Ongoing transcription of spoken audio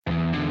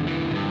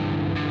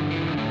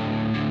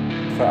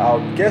for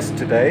our guest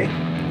today,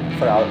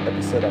 for our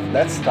episode of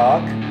Let's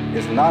Talk,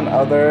 is none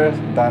other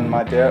than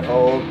my dear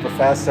old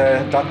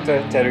professor, Dr.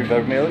 Terry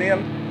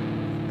Vermillion.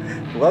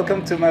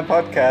 Welcome to my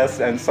podcast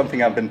and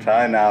something I've been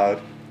trying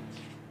out.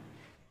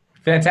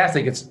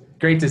 Fantastic. It's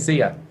great to see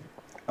you.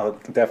 Oh,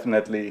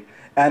 definitely.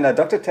 And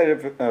Dr. Terry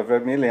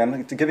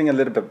Vermillion, to giving a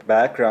little bit of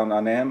background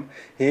on him,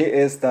 he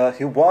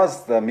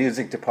was the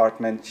music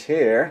department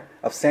chair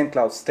of St.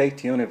 Cloud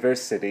State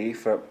University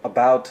for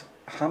about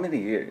how many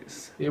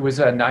years? It was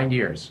 9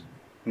 years.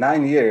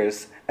 9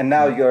 years. And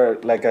now Yeah. you're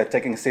like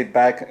taking a seat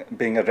back,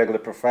 being a regular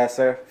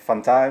professor.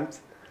 Fun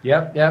times.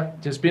 Yep.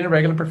 Just being a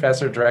regular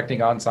professor,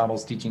 directing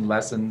ensembles, teaching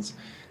lessons,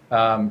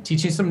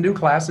 teaching some new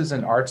classes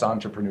in arts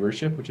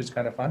entrepreneurship, which is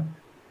kind of fun.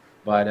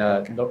 But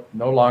Okay.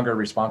 no longer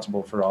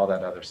responsible for all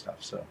that other stuff.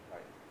 So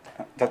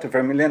Dr.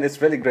 Vermillion, it's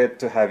really great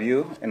to have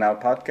you in our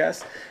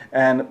podcast.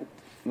 And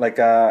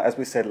as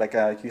we said,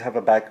 you have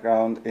a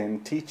background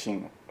in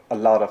teaching a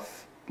lot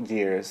of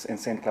years in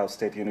St. Cloud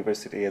State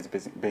University as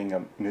being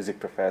a music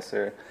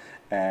professor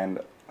and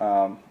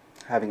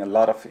having a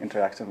lot of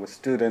interaction with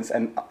students.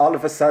 And all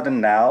of a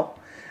sudden now,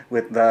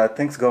 with the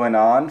things going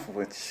on,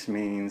 which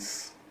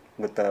means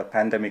with the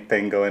pandemic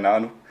thing going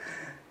on,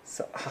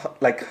 so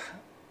like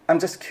I'm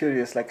just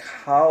curious, like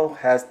how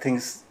has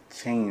things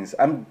changed?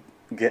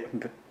 Get,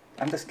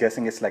 I'm just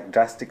guessing it's like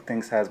drastic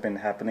things has been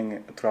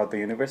happening throughout the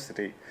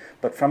university.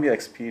 But from your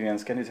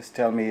experience, can you just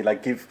tell me,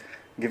 like,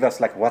 give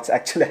us like what's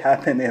actually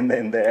happening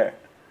in there?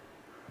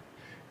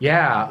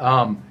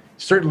 yeah,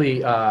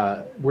 certainly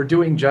we're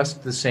doing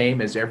just the same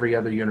as every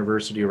other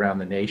university around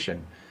the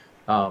nation.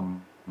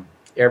 Um,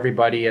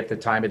 Everybody at the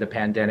time of the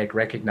pandemic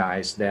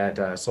recognized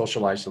that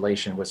social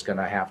isolation was going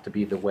to have to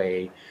be the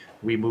way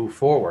we move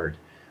forward.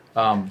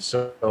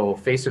 So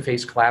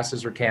face-to-face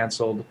classes were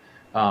canceled.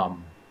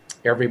 Um,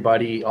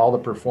 all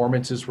the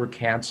performances were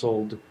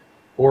canceled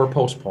or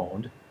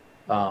postponed.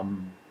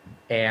 Um,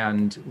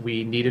 and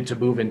we needed to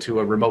move into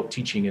a remote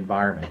teaching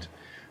environment,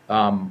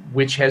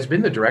 which has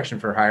been the direction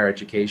for higher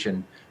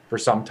education for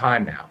some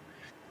time now,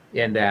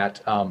 in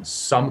that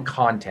some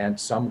content,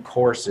 some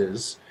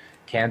courses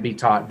can be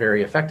taught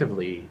very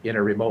effectively in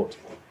a remote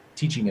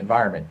teaching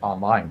environment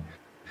online.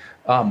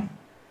 Um,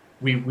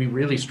 we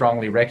really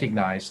strongly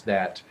recognize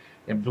that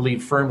and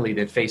believe firmly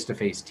that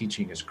face-to-face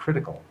teaching is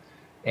critical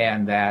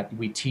and that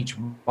we teach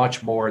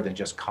much more than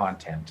just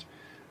content.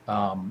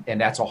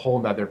 And that's a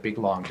whole nother big,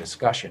 long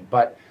discussion.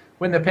 But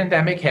when the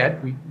pandemic hit,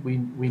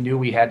 we knew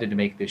we had to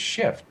make this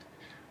shift.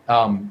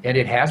 And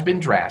it has been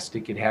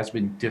drastic, it has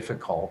been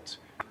difficult,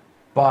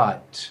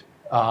 but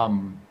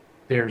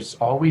there's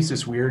always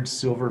this weird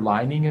silver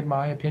lining, in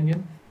my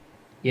opinion,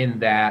 in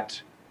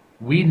that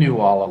we knew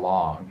all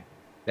along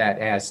that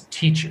as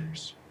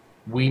teachers,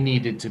 we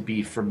needed to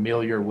be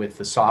familiar with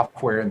the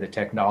software and the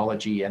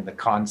technology and the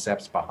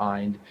concepts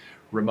behind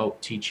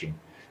remote teaching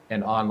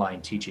and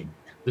online teaching.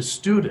 The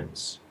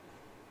students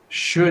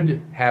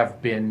should have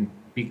been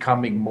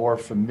becoming more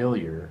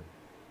familiar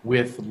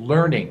with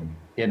learning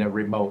in a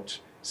remote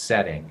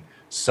setting.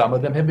 Some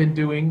of them have been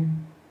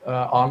doing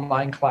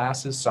online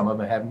classes, some of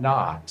them have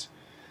not.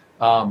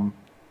 Um,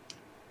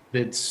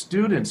 the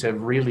students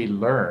have really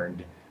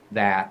learned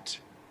that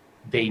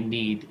they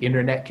need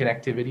internet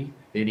connectivity,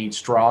 they need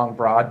strong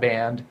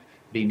broadband,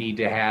 they need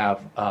to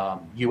have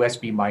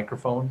USB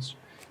microphones,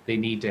 they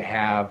need to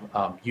have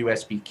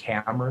USB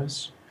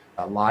cameras,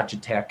 a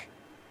Logitech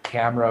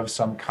camera of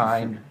some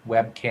kind,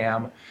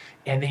 webcam,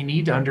 and they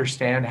need to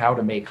understand how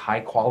to make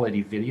high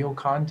quality video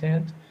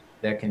content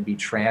that can be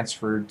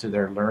transferred to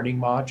their learning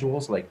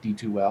modules like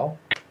D2L.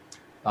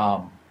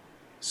 Um,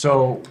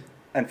 so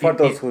And for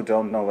those it who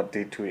don't know what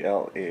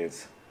D2L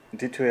is,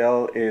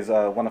 D2L is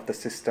one of the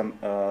system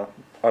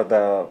or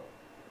the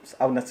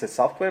I wouldn't say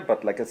software,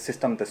 but like a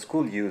system the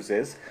school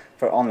uses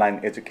for online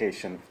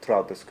education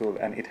throughout the school,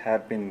 and it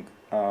had been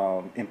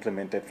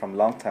implemented from a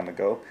long time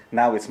ago.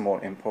 Now it's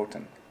more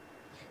important.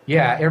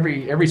 Yeah,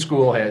 every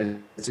school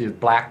has either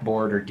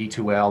Blackboard or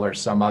D2L or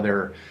some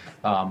other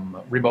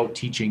remote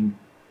teaching,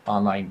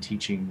 online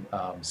teaching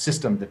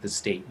system that the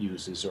state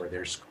uses or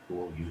their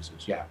school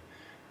uses. Yeah,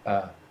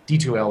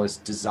 D2L is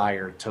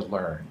desire to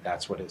learn.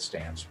 That's what it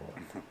stands for.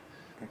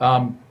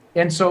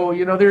 And so,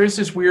 there is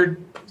this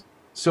weird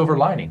silver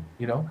lining.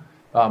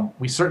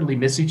 We certainly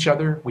miss each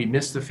other. We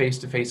miss the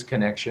face-to-face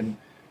connection,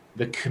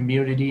 the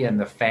community and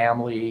the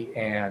family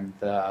and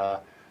the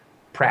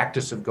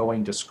practice of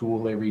going to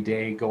school every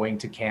day, going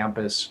to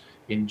campus,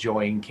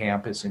 enjoying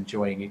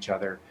each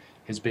other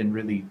has been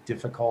really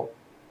difficult.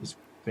 It's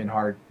been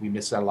hard. We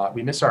miss that a lot.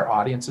 We miss our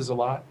audiences a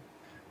lot.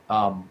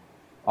 Um,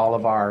 all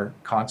of our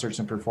concerts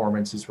and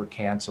performances were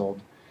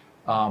canceled.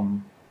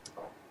 Um,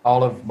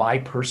 all of my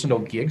personal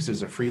gigs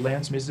as a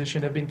freelance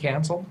musician have been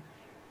canceled.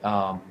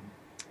 Um,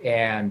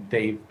 and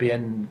they've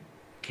been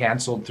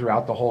canceled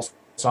throughout the whole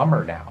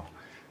summer now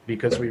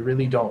because we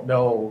really don't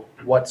know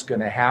what's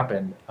going to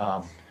happen,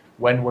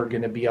 when we're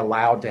going to be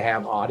allowed to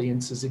have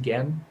audiences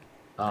again,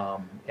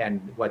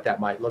 and what that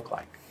might look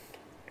like.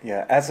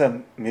 Yeah, as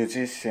a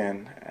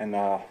musician and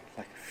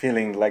like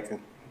feeling like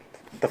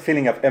the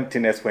feeling of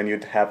emptiness when you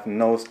have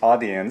no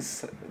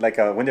audience, like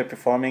when you're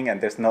performing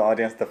and there's no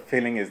audience, the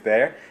feeling is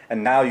there,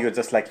 and now you're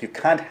just like you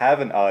can't have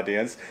an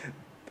audience.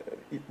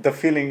 The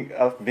feeling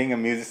of being a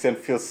musician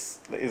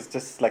is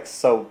just like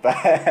so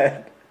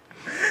bad.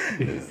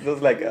 It's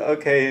just like,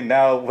 okay,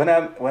 now when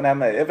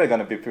I'm ever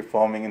gonna be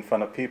performing in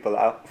front of people,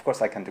 of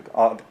course I can do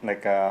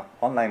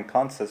online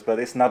concerts, but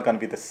it's not gonna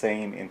be the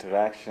same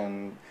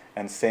interaction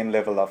and same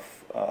level of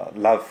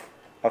love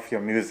of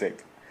your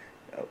music,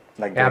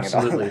 like doing it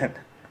Absolutely. online.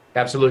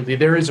 Absolutely.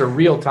 There is a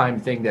real-time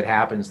thing that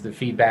happens, the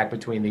feedback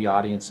between the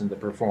audience and the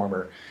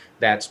performer,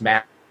 that's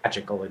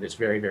magical, and it's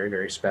very, very,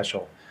 very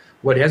special.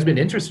 What has been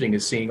interesting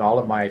is seeing all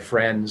of my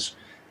friends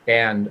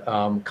and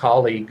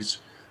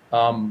colleagues,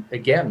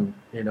 again,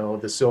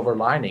 the silver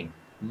lining,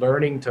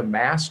 learning to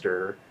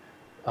master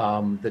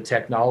the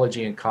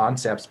technology and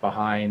concepts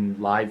behind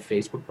live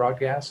Facebook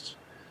broadcasts,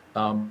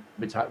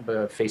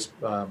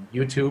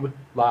 YouTube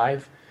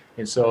Live.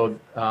 And so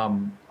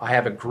I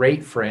have a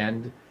great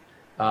friend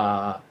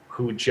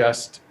who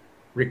just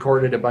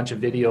recorded a bunch of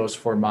videos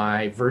for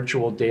my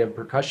virtual day of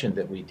percussion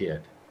that we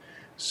did.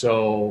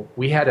 So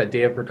we had a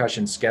day of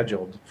percussion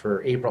scheduled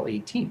for April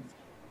 18th.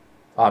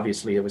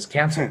 Obviously, it was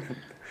canceled.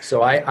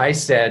 So I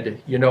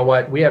said, you know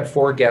what? We had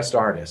 4 guest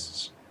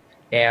artists.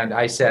 And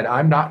I said,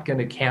 I'm not going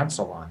to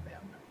cancel on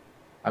them.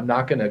 I'm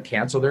not going to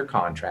cancel their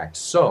contract.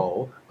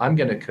 So I'm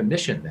going to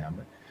commission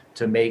them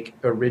to make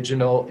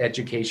original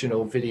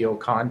educational video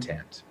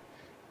content.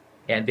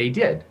 And they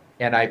did.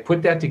 And I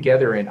put that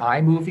together in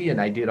iMovie,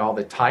 and I did all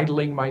the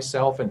titling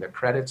myself and the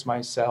credits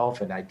myself,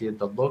 and I did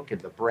the look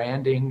and the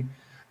branding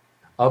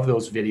of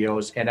those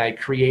videos, and I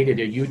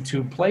created a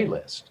YouTube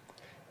playlist.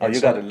 Oh, And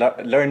you so, got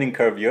a learning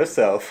curve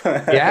yourself.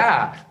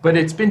 yeah, but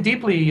it's been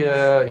deeply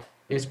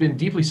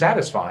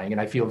satisfying,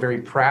 and I feel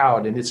very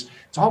proud. And it's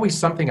always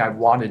something I've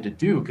wanted to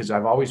do, because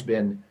I've always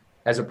been,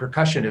 as a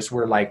percussionist,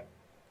 we're like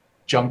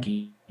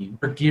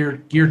we're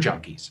gear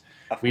junkies.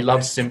 We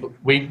love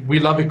we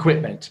love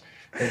equipment.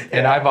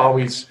 And I've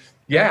always,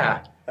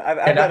 yeah.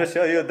 I've got to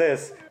show you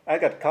this. I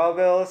got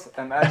cowbells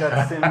and I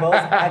got cymbals.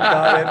 I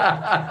got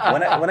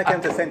it. When I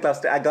came to St. Cloud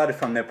State, I got it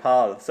from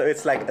Nepal. So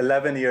it's like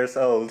 11 years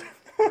old.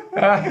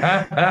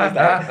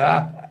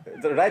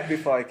 Right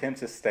before I came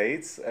to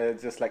States,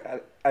 just like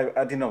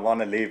I didn't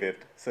want to leave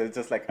it. So it's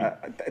just like,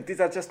 these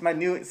are just my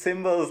new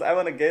cymbals. I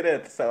want to get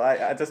it. So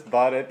I just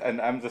bought it, and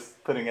I'm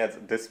just putting it as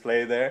a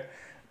display there.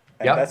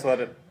 And that's what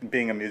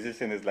being a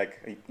musician is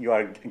like. You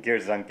are gear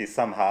junkie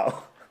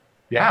somehow.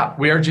 Yeah,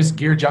 we are just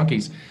gear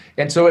junkies.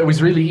 And so it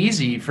was really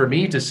easy for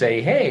me to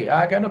say, hey,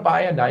 I'm going to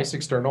buy a nice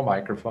external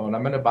microphone.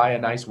 I'm going to buy a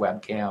nice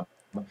webcam.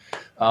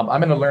 I'm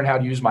going to learn how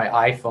to use my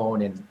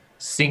iPhone and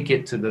sync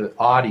it to the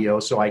audio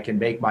so I can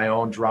make my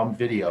own drum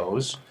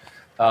videos.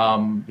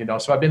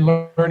 So I've been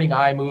learning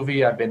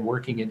iMovie. I've been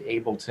working in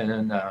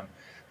Ableton.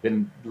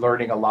 Been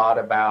learning a lot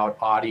about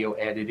audio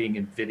editing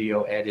and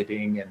video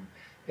editing.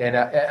 And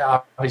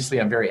obviously,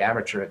 I'm very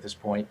amateur at this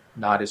point,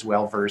 not as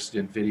well versed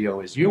in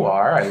video as you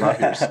are. I love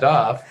your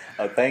stuff.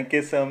 Oh, thank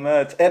you so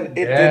much. And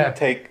it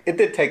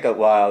did take a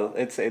while.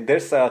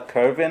 There's a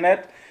curve in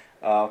it.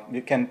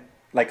 You can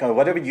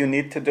whatever you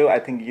need to do. I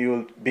think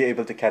you'll be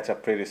able to catch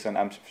up pretty soon.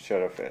 I'm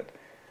sure of it.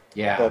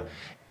 Yeah, but,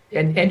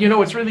 and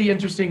what's really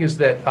interesting is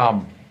that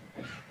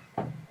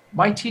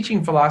my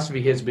teaching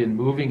philosophy has been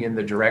moving in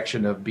the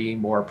direction of being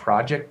more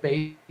project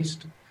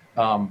based.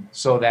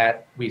 So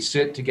that we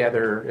sit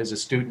together as a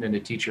student and a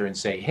teacher and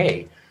say,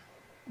 hey,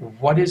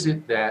 what is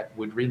it that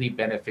would really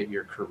benefit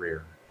your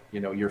career,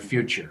 your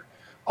future?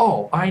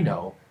 Oh, I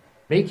know,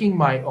 making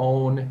my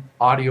own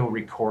audio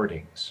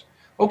recordings.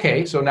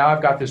 Okay, so now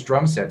I've got this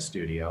drum set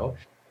studio,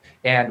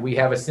 and we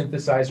have a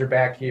synthesizer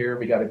back here.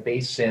 We got a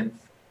bass synth.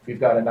 We've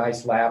got a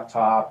nice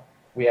laptop.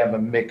 We have a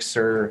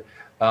mixer.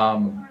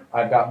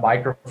 I've got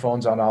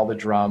microphones on all the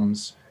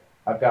drums.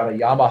 I've got a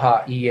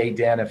Yamaha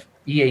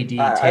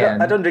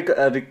EAD10. I don't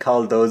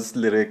recall those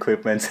little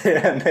equipments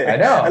here and there. I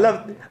know.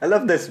 I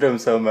love this room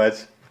so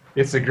much.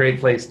 It's a great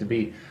place to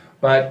be.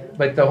 But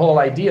the whole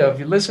idea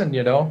of, listen,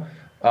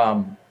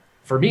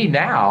 for me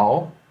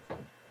now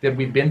that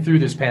we've been through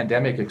this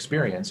pandemic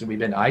experience and we've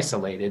been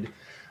isolated,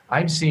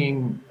 I'm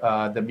seeing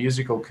the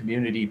musical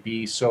community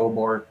be so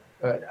more,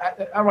 I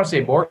don't want to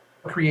say more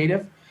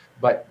creative,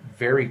 but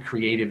very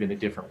creative in a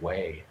different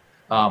way.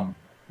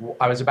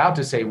 I was about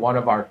to say one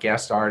of our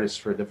guest artists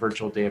for the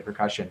virtual day of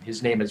percussion,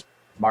 his name is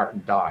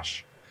Martin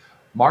Dosh.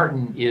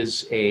 Martin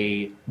is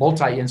a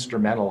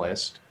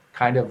multi-instrumentalist,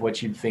 kind of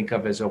what you'd think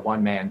of as a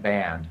one-man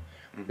band,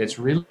 that's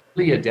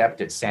really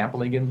adept at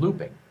sampling and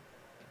looping.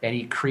 And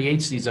he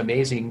creates these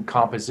amazing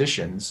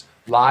compositions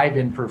live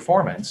in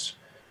performance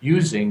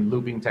using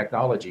looping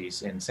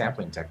technologies and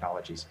sampling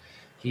technologies.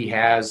 He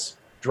has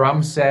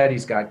drum set,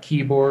 he's got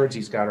keyboards,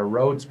 he's got a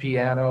Rhodes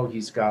piano,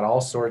 he's got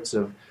all sorts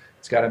of,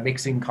 he's got a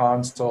mixing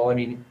console. I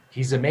mean,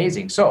 he's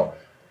amazing. So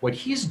what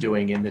he's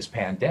doing in this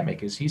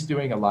pandemic is he's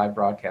doing a live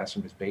broadcast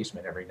from his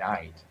basement every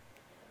night.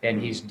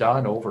 And he's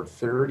done over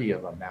 30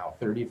 of them now,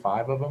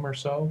 35 of them or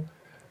so.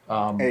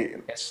 Hey,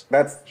 It's,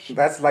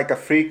 that's like a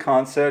free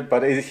concert,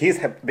 but he's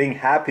being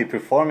happy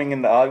performing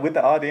in the with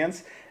the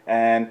audience,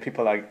 and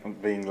people are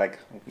being like,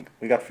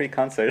 "We got free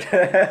concert."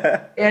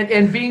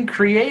 and being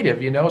creative,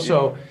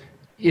 so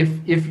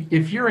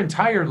if your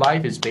entire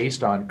life is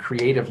based on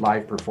creative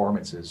live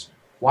performances,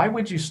 why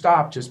would you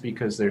stop just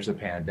because there's a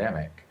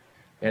pandemic?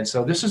 And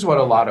so this is what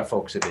a lot of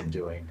folks have been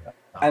doing.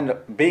 And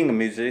being a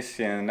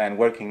musician and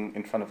working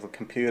in front of the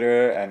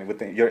computer and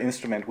with your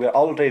instrument, we're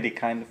already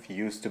kind of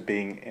used to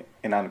being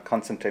in a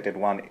concentrated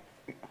one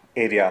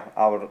area,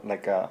 our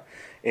like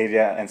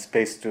area and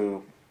space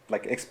to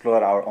like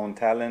explore our own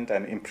talent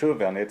and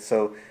improve on it.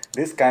 So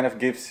this kind of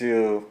gives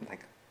you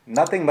like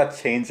nothing but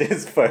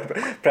changes for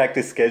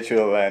practice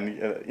schedule and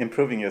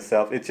improving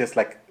yourself. It's just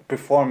like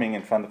performing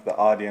in front of the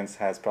audience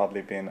has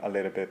probably been a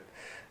little bit,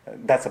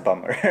 that's a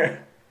bummer.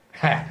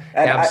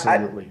 And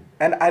Absolutely.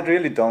 and I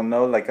really don't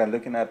know. Like I'm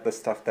looking at the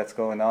stuff that's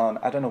going on.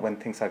 I don't know when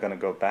things are gonna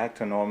go back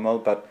to normal,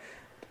 but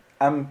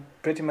I'm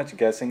pretty much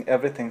guessing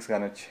everything's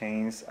gonna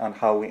change on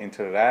how we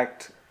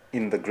interact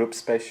in the group,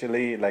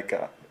 especially like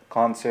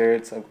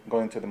concerts,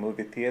 going to the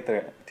movie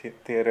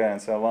theater,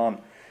 and so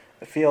on.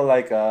 I feel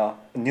like a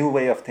new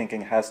way of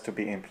thinking has to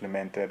be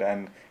implemented,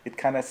 and it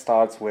kind of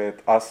starts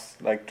with us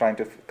like trying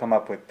to come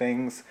up with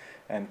things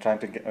and trying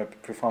to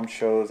perform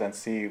shows and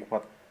see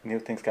what new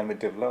things can we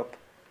develop.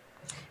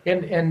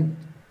 And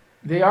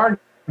they are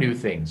new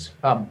things.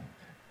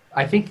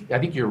 I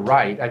think you're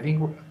right. I think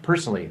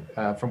personally,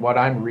 from what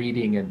I'm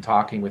reading and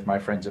talking with my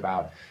friends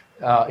about,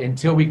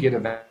 until we get a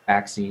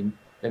vaccine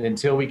and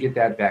until we get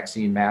that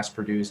vaccine mass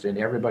produced and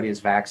everybody is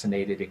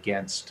vaccinated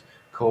against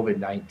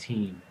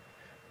COVID-19,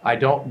 I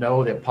don't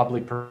know that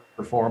public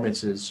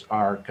performances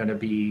are going to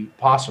be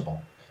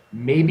possible.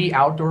 Maybe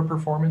outdoor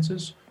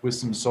performances with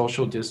some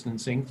social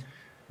distancing,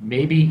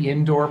 maybe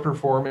indoor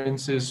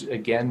performances,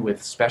 again,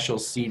 with special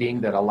seating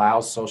that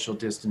allows social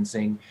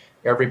distancing,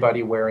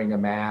 everybody wearing a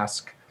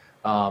mask,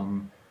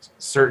 um,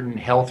 certain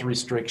health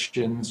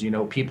restrictions,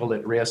 people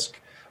at risk.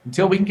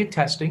 Until we can get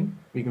testing,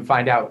 we can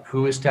find out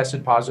who is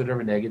tested positive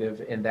or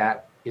negative, and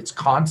that it's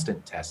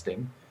constant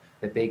testing,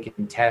 that they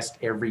can test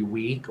every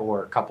week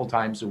or a couple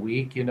times a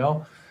week,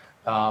 and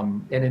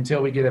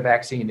until we get a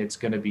vaccine, it's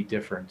going to be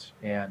different.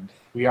 And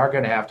we are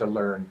going to have to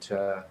learn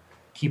to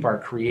keep our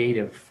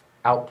creative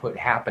output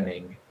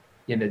happening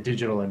in a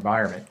digital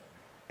environment.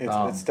 It's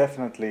Um,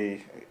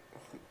 definitely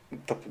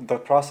the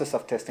process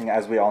of testing,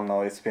 as we all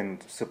know, it's been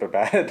super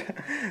bad.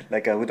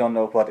 Like we don't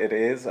know what it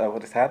is,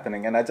 what is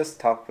happening. And I just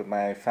talked with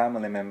my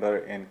family member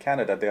in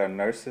Canada. There are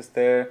nurses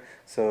there,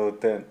 so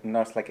the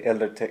nurse like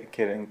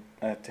caring,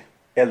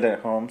 elder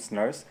homes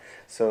nurse.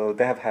 So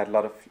they have had a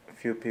lot of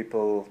few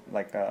people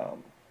like. A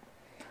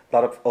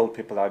lot of old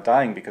people are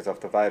dying because of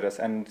the virus,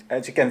 and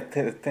as you can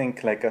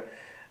think, like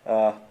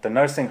the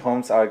nursing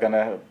homes are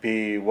gonna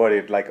be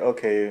worried. Like,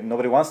 okay,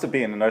 nobody wants to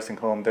be in a nursing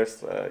home.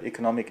 There's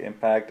economic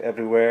impact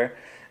everywhere,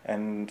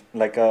 and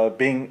like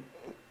being,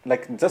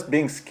 like just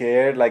being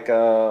scared, like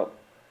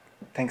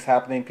things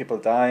happening, people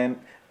dying,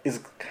 is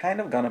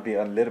kind of gonna be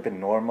a little bit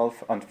normal,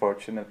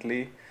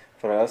 unfortunately,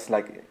 for us.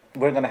 Like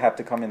we're gonna have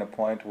to come in a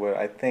point where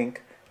I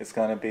think it's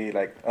gonna be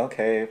like,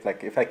 okay,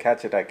 like if I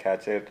catch it, I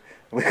catch it.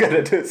 We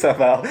gotta do it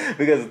somehow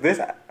because this,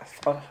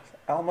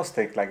 I almost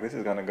think like this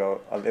is gonna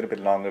go a little bit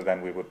longer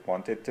than we would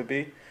want it to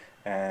be,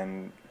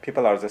 and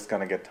people are just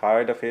gonna get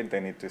tired of it.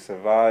 They need to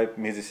survive.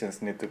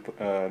 Musicians need to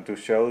do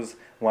shows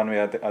one way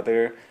or the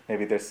other.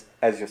 Maybe there's,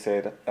 as you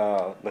said,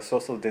 the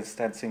social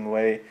distancing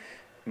way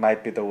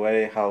might be the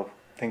way how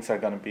things are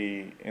gonna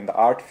be in the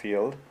art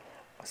field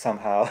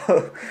somehow,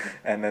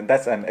 and then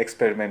that's an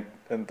experiment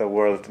the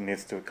world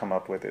needs to come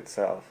up with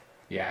itself.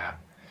 yeah.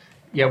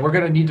 Yeah, we're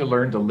going to need to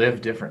learn to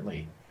live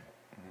differently,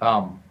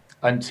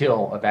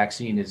 until a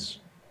vaccine is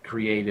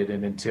created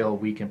and until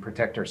we can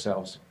protect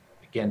ourselves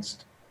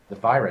against the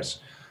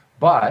virus.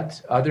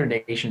 But other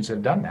nations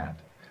have done that.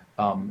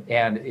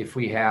 And if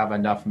we have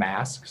enough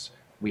masks,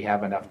 we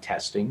have enough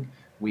testing,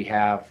 we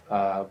have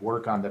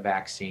work on the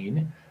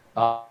vaccine,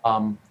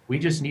 we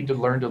just need to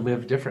learn to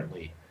live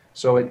differently.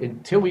 So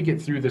until we get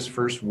through this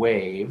first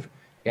wave,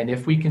 and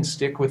if we can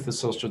stick with the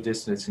social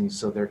distancing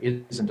so there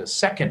isn't a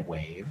second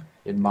wave,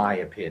 in my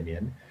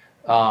opinion,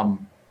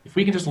 if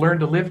we can just learn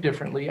to live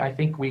differently, I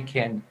think we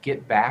can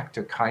get back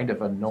to kind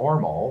of a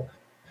normal.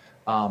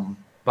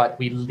 But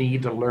we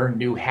need to learn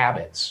new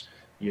habits.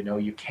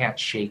 You can't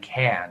shake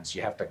hands.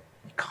 You have to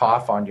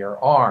cough on your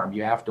arm.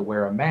 You have to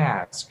wear a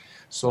mask,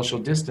 social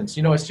distance.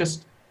 It's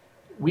just,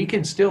 we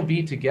can still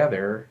be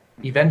together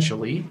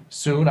eventually,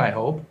 soon, I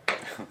hope.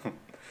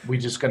 We're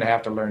just going to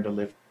have to learn to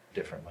live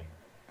differently.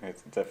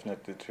 It's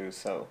definitely true.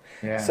 So,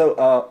 Yeah.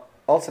 so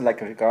also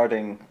like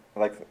regarding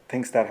like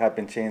things that have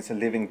been changed and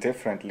living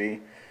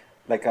differently,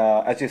 like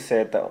as you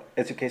said, the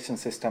education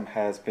system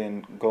has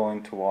been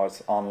going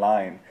towards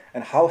online.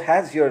 And how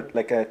has your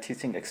like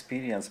teaching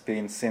experience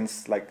been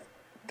since like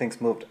things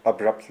moved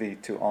abruptly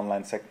to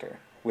online sector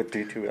with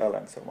D2L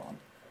and so on?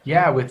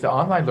 Yeah, with the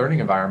online learning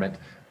environment,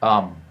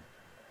 um,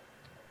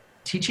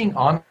 teaching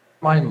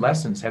online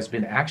lessons has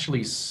been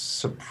actually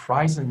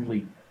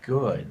surprisingly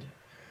good.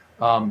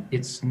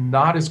 It's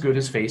not as good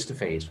as face to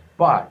face,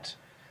 but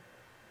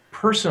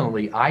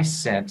personally, I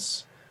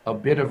sense a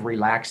bit of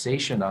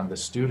relaxation on the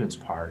students'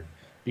 part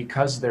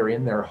because they're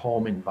in their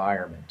home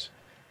environment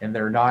and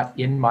they're not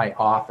in my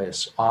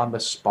office on the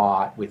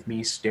spot with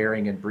me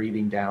staring and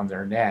breathing down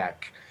their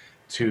neck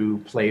to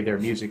play their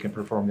music and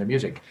perform their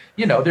music.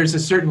 You know, there's a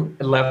certain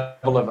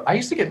level of, I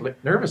used to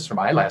get nervous for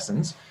my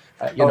lessons.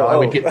 I would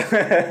Oh, get,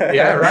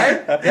 yeah,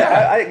 right? oh.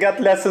 Yeah. I got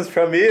lessons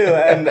from you,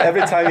 and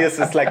every time you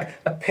just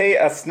like pay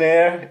a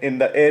snare in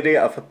the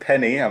area of a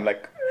penny, I'm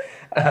like,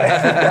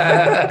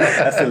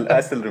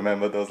 I still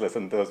remember those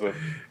lessons. Those were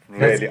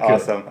That's really good.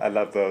 awesome. I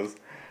love those.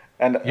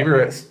 And You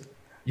were,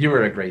 you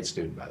were a great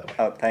student, by the way.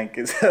 oh, thank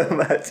you so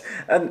much.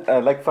 And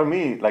like for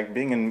me, like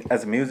being in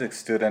as a music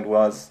student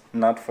was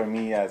not for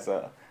me as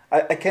a.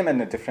 I came in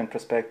a different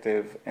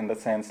perspective in the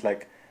sense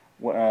like,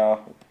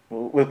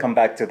 we'll come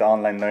back to the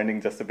online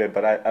learning just a bit,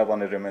 but I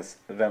want to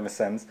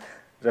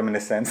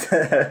reminiscence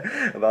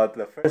about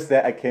the first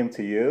day I came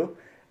to you,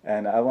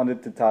 and I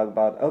wanted to talk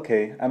about,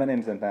 okay, I'm an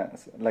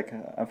internet, like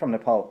I'm from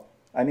Nepal.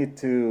 I need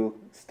to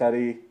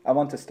study. I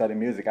want to study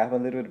music. I have a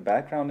little bit of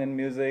background in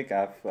music.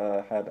 I've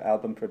had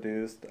album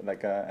produced,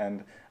 like,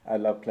 and I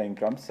love playing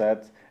drum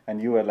sets.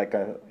 And you were like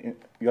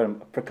you're a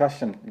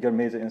percussion. Your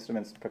major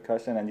instruments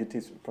percussion, and you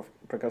teach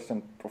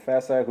percussion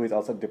professor who is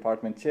also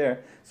department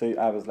chair. So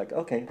I was like,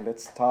 okay,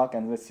 let's talk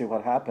and let's see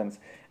what happens.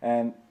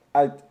 And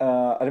I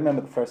remember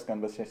the first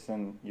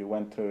conversation you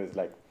went through is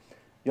like,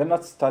 you're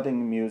not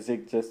studying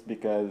music just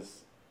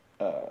because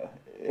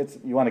it's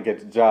you want to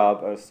get a job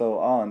or so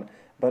on,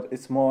 but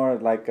it's more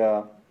like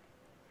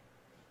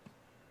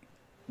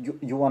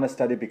you want to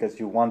study because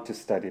you want to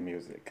study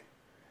music.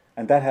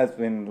 And that has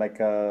been like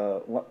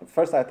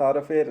first I thought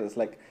of it as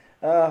like,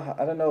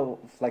 I don't know,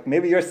 like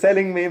maybe you're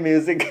selling me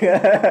music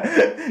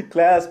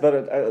class,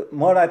 but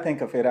more I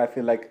think of it, I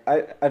feel like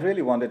I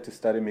really wanted to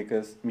study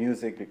because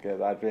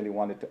I really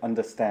wanted to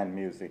understand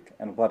music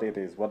and what it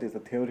is, what is the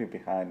theory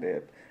behind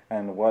it,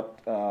 and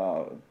what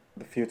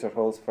the future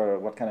holds for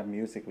what kind of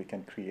music we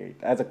can create.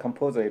 As a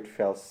composer, it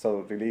felt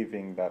so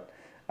relieving that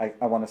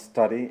I want to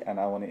study and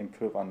I want to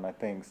improve on my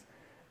things.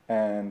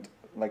 And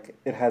like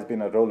it has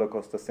been a roller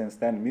coaster since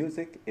then.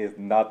 Music is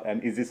not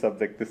an easy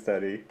subject to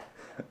study.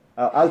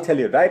 I'll tell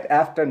you, right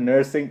after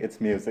nursing, it's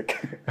music.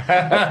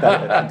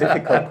 That's the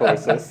difficult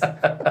courses.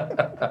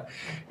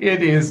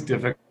 It is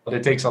difficult.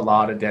 It takes a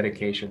lot of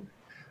dedication.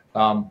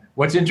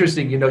 What's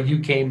interesting, you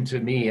came to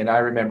me, and I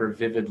remember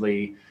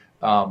vividly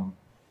um,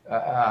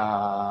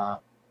 uh,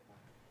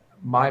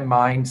 my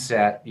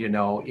mindset,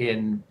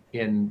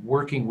 in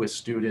working with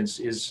students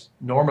is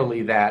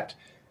normally that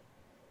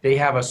they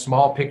have a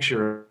small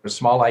picture, a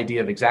small idea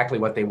of exactly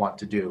what they want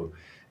to do,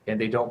 and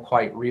they don't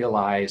quite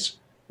realize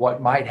what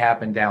might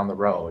happen down the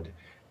road.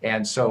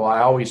 And so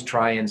I always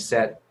try and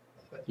set,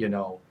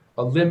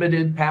 a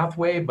limited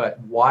pathway, but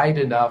wide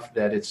enough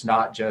that it's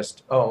not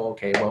just, oh,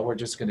 okay, well, we're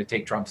just going to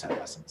take drum set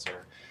lessons,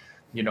 or,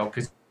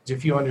 because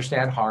if you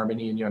understand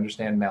harmony and you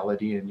understand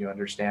melody and you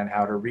understand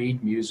how to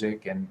read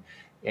music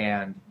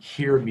and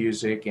hear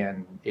music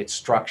and its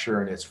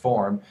structure and its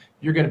form,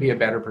 you're going to be a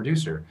better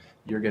producer.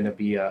 You're going to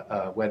be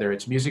whether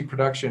it's music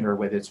production or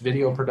whether it's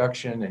video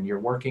production and you're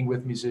working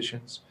with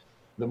musicians,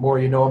 the more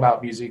you know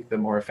about music, the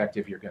more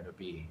effective you're going to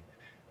be.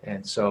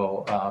 And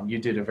so you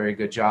did a very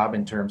good job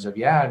in terms of,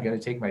 yeah, I'm going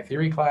to take my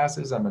theory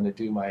classes, I'm going to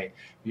do my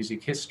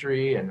music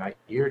history and my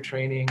ear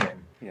training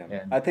Yeah,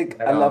 and I think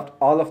that I all. loved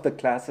all of the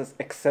classes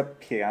except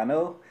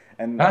piano.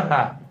 And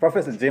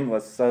Professor Jim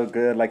was so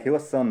good. Like he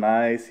was so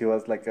nice. He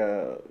was like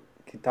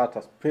he taught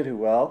us pretty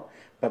well.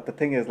 But the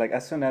thing is, like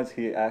as soon as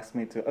he asked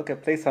me to, okay,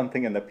 play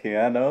something in the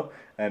piano,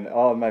 and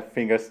all my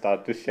fingers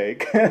start to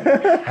shake. It's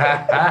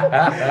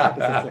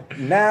just like,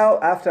 now,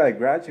 after I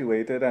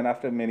graduated and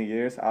after many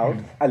years out,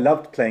 I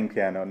loved playing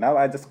piano. Now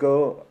I just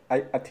go.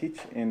 I teach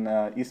in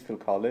Eastfield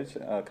College,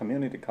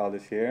 community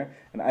college here,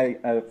 and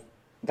I've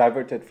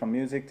diverted from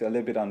music to a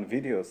little bit on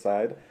video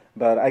side,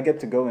 but I get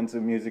to go into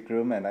the music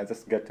room and I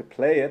just get to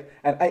play it,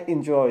 and I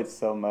enjoy it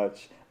so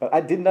much. But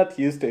I did not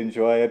used to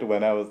enjoy it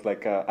when I was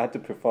like I had to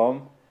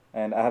perform,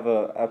 and I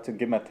have to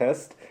give my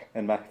test,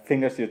 and my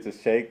fingers used to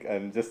shake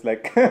and just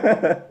like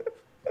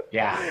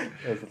Yeah.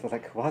 it's just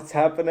like what's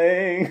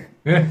happening.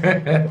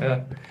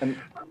 And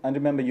I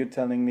remember you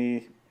telling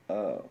me,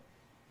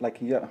 like,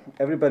 yeah,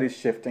 everybody's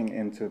shifting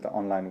into the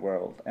online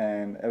world,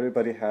 and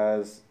everybody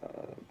has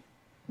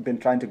been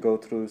trying to go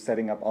through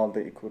setting up all the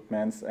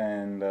equipments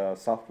and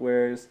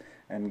softwares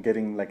and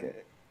getting like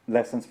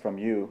lessons from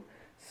you.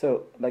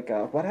 So, like,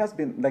 what has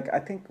been like? I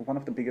think one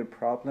of the bigger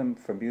problem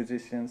for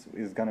musicians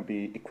is gonna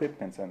be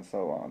equipments and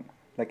so on,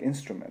 like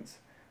instruments.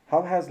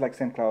 How has like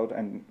St. Cloud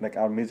and like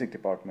our music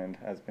department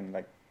has been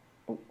like?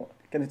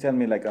 Can you tell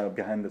me like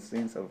behind the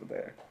scenes over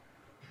there?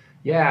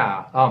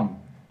 Yeah.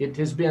 It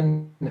has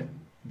been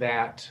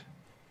that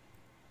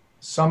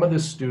some of the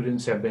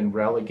students have been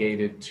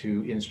relegated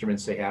to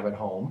instruments they have at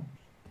home.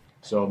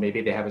 So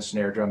maybe they have a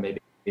snare drum, maybe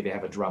they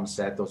have a drum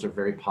set. Those are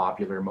very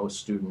popular. Most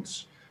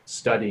students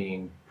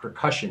studying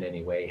percussion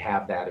anyway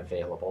have that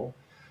available.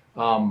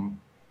 Um,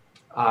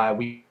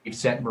 We've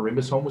sent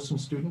marimbas home with some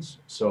students.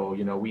 So,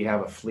 we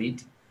have a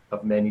fleet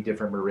of many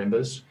different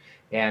marimbas.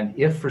 And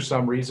if for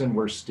some reason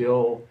we're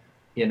still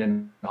in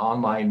an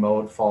online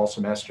mode fall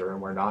semester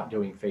and we're not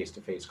doing face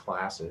to face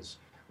classes,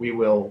 we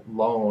will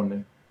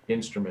loan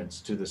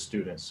instruments to the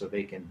students so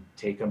they can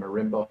take a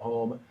marimba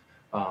home.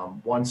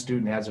 One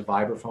student has a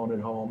vibraphone at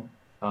home.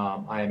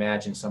 I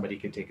imagine somebody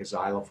could take a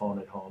xylophone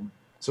at home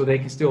so they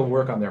can still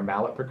work on their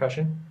mallet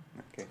percussion.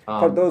 Okay.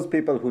 For Um, those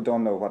people who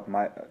don't know what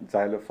my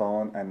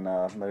xylophone and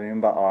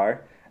marimba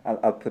are,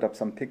 I'll put up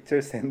some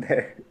pictures in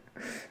there.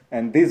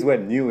 And these were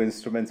new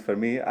instruments for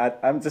me.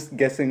 I'm just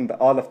guessing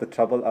all of the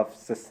trouble of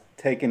just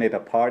taking it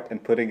apart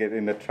and putting it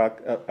in the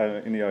truck,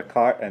 in your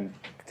car, and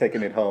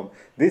taking it home.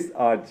 These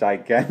are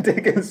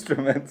gigantic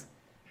instruments.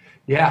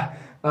 Yeah,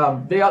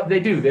 they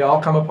do. They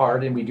all come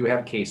apart, and we do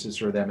have cases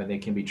for them, and they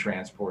can be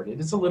transported.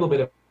 It's a little bit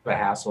of a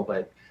hassle,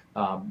 but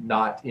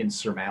not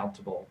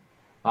insurmountable.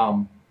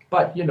 Um,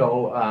 but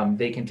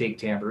they can take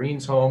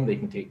tambourines home. They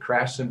can take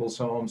crash cymbals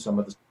home. Some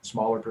of the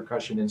smaller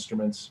percussion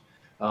instruments.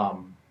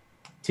 Um,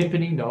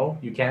 Timpani, no,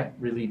 you can't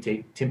really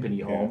take timpani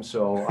Yeah. home.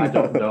 So I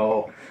don't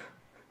know.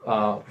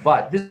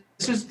 But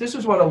this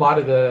is what a lot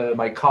of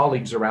my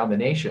colleagues around the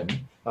nation,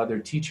 other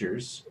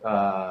teachers,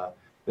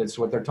 that's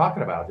what they're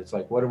talking about. It's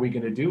like, what are we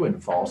going to do in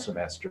fall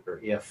semester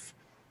if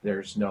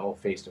there's no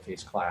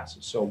face-to-face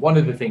classes? So one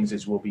of the things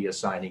is we'll be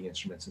assigning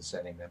instruments and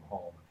sending them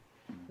home.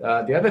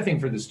 The other thing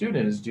for the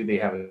student is, do they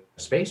have a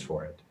space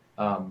for it?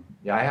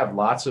 Yeah, I have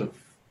lots of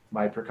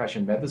my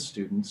percussion method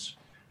students.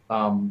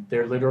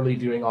 They're literally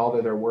doing all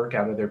of their work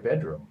out of their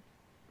bedroom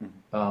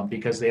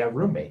because they have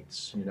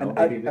roommates. And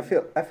Maybe I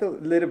feel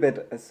a little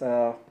bit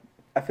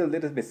I feel a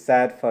little bit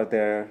sad for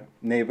their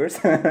neighbors.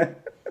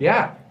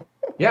 yeah,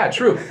 yeah,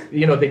 true.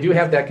 They do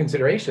have that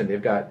consideration.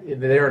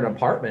 They're an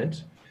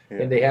apartment, Yeah.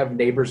 and they have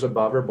neighbors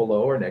above or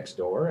below or next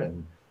door,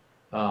 and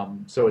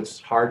so it's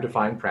hard to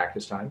find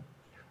practice time.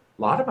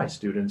 A lot of my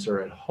students are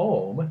at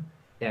home,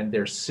 and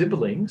their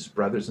siblings,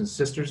 brothers and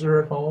sisters,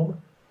 are at home,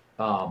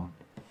 um,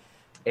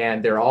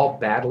 and they're all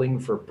battling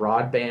for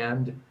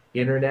broadband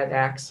internet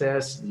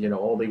access.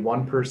 Only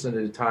one person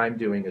at a time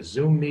doing a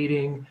Zoom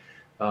meeting.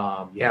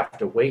 You have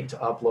to wait to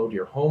upload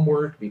your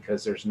homework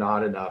because there's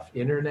not enough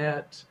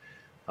internet.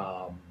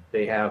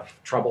 They have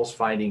troubles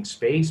finding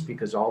space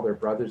because all their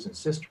brothers and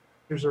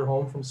sisters are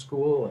home from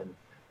school, and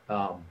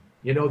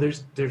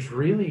there's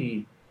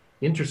really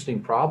interesting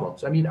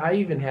problems. I mean, I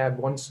even had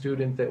one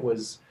student that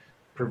was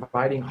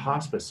providing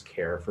hospice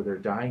care for their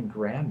dying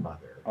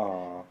grandmother,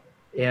 uh,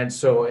 and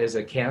so as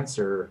a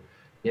cancer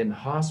in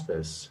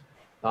hospice,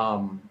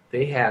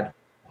 they had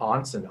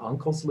aunts and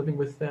uncles living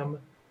with them.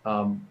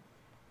 Um,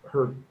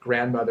 Her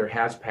grandmother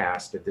has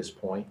passed at this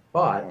point, oh,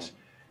 but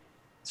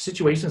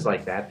situations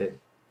like that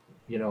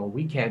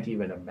we can't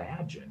even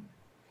imagine.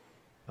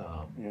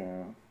 Um,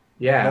 yeah.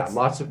 yeah, That's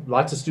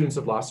lots of students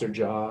have lost their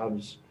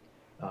jobs.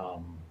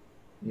 Um,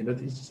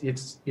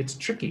 it's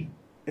tricky.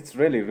 it's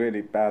really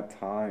really bad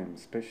time,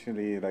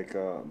 especially like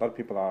a lot of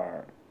people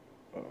are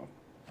uh,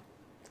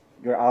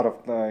 you're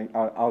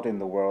out in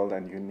the world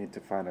and you need to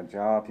find a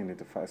job. You need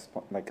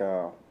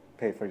to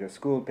pay for your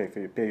school,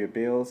 pay your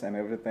bills and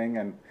everything,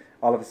 and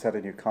all of a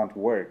sudden you can't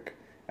work,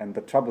 and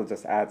the trouble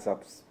just adds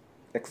up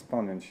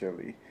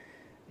exponentially.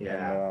 And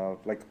Yeah.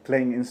 like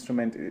playing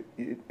instrument,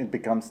 it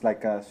becomes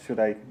like should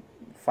I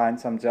find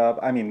some job?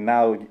 I mean,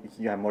 now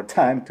you have more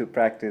time to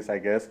practice, I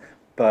guess,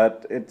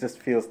 but it just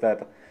feels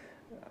that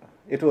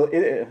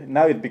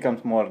now it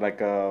becomes more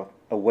like a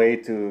way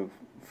to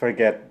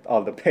forget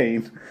all the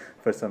pain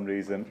for some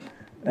reason.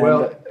 And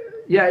Well,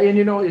 yeah, and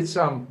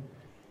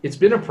it's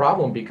been a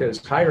problem because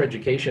higher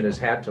education has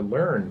had to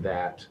learn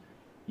that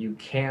you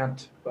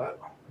can't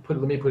let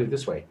me put it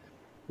this way.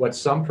 What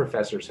some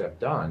professors have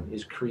done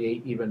is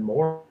create even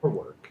more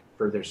work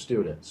for their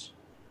students.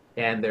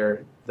 And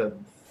the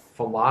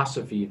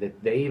philosophy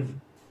that they've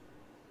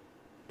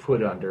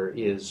put under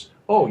is,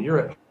 oh, you're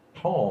at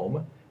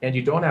home and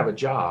you don't have a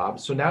job,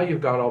 so now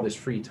you've got all this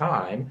free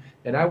time,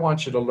 and I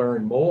want you to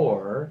learn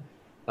more,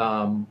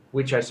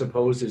 which I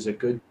suppose is a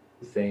good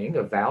thing,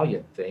 a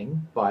valiant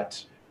thing.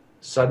 But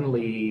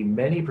suddenly,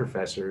 many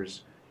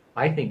professors,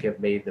 I think, have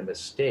made the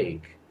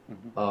mistake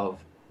mhm,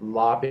 of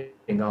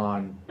lobbing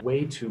on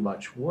way too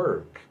much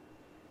work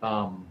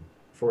um,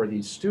 for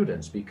these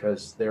students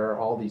because there are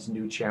all these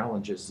new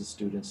challenges the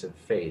students have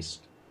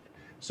faced.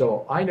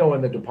 So I know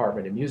in the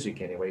Department of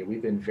Music, anyway,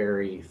 we've been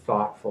very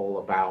thoughtful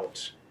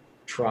about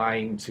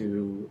trying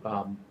to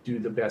do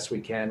the best we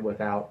can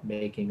without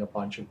making a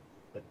bunch of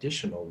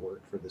additional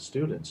work for the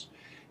students,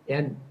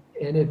 and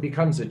and it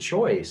becomes a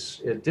choice,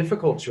 a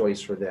difficult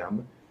choice for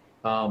them.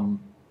 Um,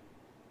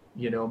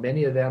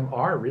 Many of them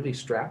are really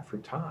strapped for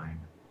time,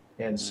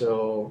 and mhm.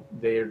 so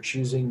they're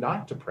choosing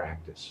not to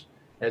practice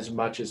as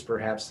much as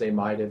perhaps they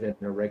might have in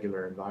a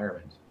regular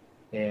environment.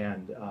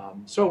 And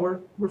so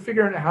we're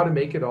figuring out how to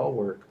make it all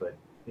work, but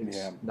Yeah,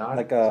 it's not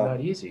like it's not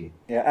easy.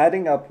 yeah,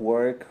 adding up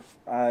work.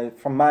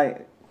 From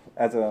my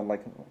as a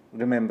like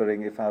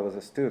remembering if I was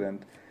a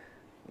student,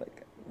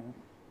 like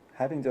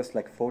having just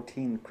like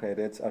 14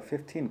 credits or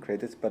 15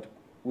 credits, but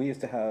we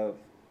used to have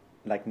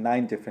like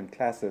 9 different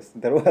classes.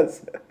 There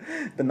was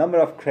the number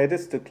of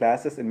credits to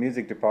classes in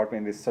music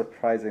department is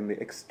surprisingly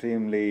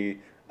extremely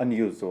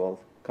unusual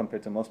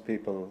compared to most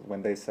people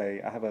when they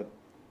say I have a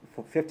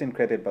 15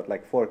 credit but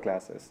like 4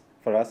 classes.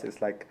 For us,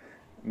 it's like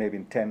maybe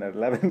 10 or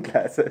 11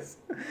 classes.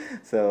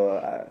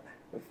 So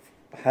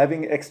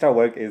having extra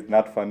work is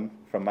not fun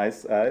from my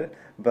side,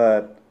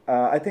 but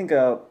I think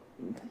a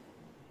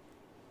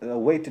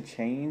way to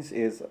change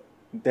is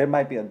there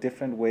might be a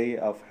different way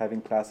of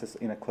having classes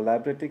in a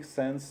collaborative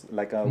sense.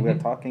 Like we're Mm-hmm.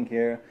 talking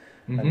here,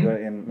 and Mm-hmm. you're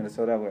in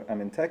Minnesota,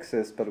 I'm in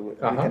Texas, but we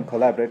Uh-huh. can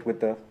collaborate with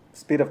the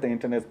speed of the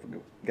internet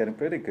getting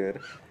pretty good.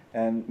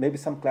 And maybe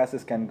some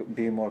classes can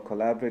be more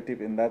collaborative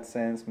in that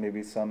sense,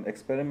 maybe some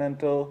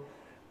experimental,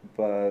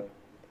 but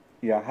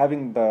yeah,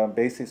 having the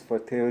basis for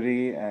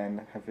theory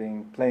and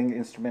having playing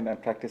instrument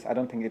and practice, I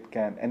don't think it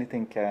can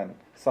anything can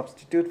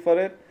substitute for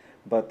it,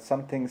 but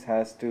some things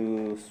has to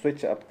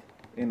switch up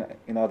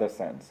in other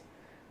sense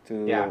to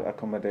Yeah.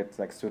 accommodate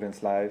like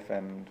students' life.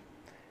 And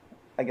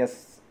I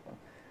guess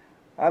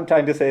I'm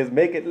trying to say is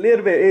make it a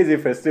little bit easy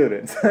for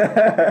students.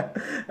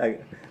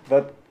 Like,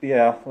 but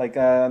yeah, like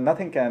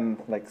nothing can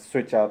like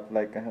switch up.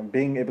 Like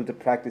being able to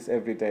practice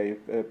every day,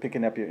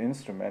 picking up your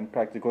instrument,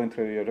 practice going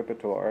through your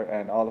repertoire,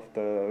 and all of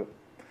the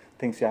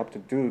things you have to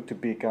do to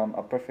become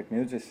a perfect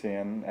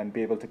musician and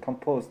be able to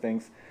compose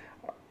things.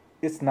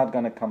 It's not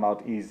gonna come out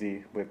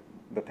easy with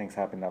the things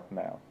happening up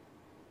now.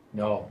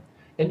 No.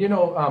 And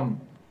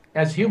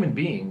as human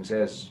beings,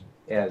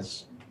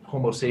 as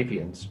Homo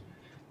sapiens,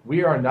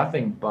 we are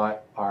nothing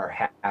but our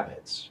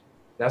habits.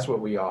 That's what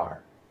we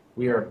are.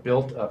 We are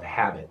built of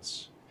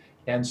habits.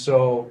 And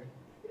so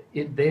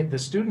the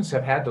students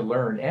have had to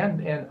learn,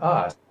 and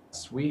us,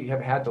 we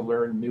have had to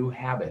learn new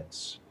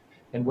habits.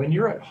 And when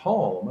you're at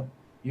home,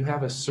 you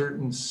have a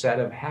certain set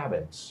of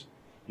habits.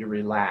 You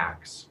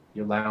relax,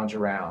 you lounge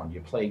around,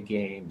 you play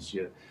games,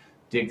 you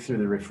dig through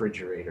the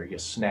refrigerator, you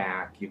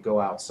snack, you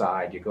go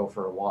outside, you go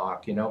for a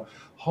walk.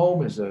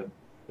 Home is a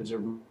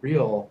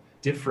real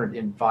different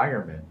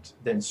environment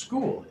than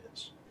school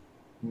is.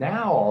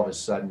 Now all of a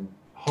sudden,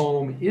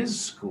 home is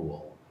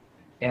school.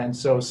 And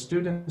so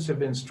students have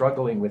been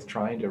struggling with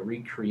trying to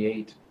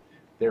recreate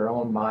their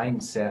own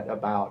mindset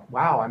about,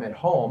 wow, I'm at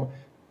home,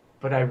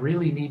 but I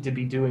really need to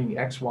be doing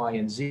X, Y,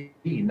 and Z,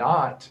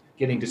 not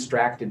getting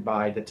distracted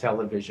by the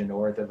television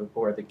or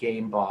the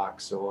game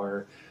box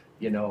or,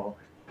 you know.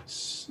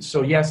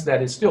 So yes,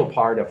 that is still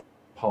part of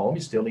home.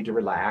 You still need to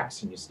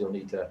relax and you still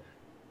need to,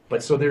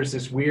 but so there's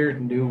this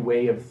weird new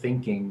way of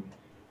thinking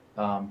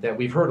that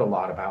we've heard a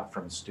lot about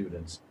from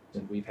students,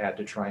 and we've had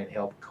to try and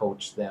help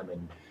coach them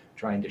and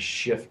trying to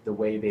shift the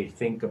way they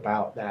think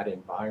about that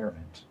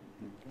environment.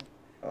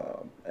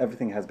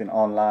 Everything has been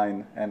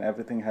online and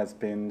everything has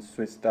been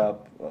switched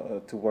up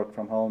to work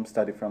from home,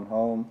 study from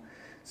home.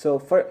 So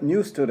for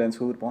new students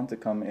who would want to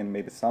come in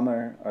maybe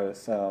summer or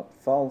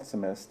fall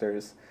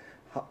semesters,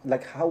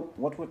 how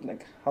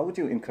would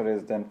you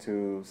encourage them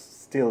to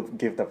still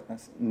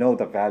know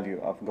the value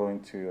of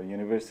going to a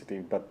university,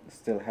 but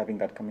still having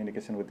that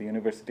communication with the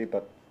university,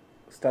 but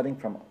studying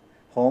from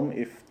home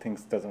if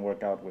things doesn't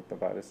work out with the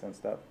virus and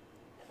stuff?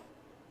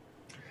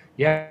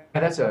 Yeah,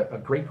 that's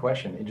a great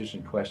question,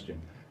 interesting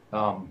question.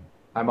 Um,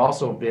 I'm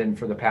also been,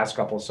 for the past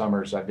couple of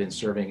summers, I've been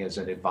serving as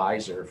an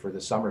advisor for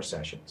the summer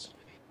sessions.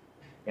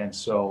 And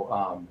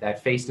so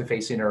that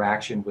face-to-face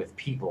interaction with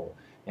people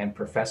and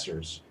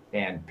professors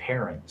and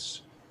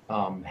parents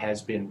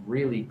has been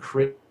really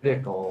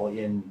critical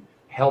in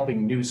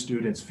helping new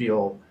students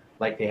feel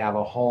like they have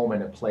a home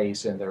and a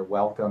place and they're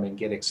welcome and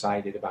get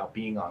excited about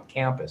being on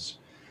campus.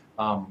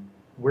 Um,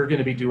 we're going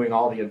to be doing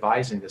all the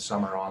advising this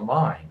summer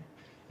online.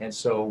 And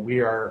so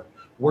we are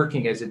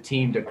working as a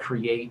team to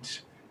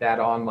create that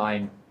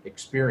online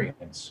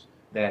experience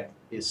that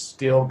is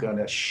still going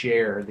to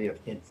share the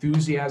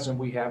enthusiasm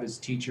we have as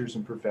teachers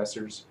and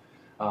professors,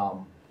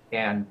 um,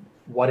 and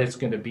what it's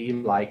going to be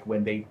like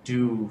when they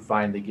do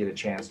finally get a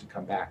chance to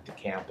come back to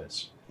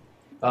campus.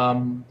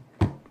 Um,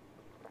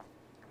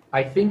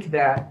 I think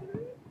that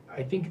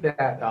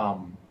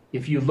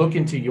if you look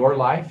into your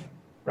life,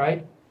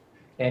 right,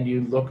 and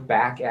you look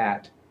back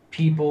at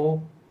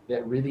people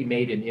that really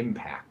made an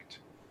impact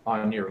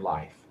on your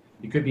life.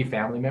 It could be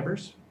family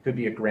members, could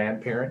be a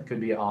grandparent, could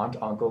be an aunt,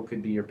 uncle,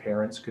 could be your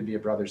parents, could be a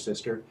brother,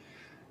 sister.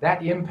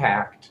 That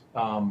impact,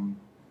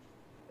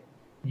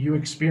 you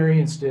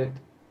experienced it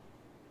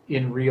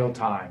in real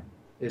time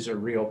as a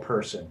real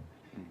person.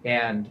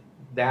 And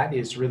that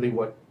is really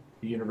what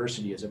the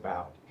university is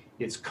about.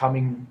 It's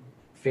coming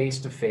face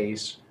to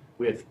face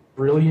with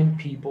brilliant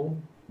people,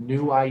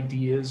 new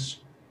ideas,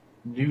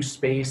 new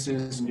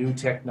spaces, new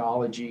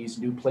technologies,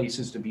 new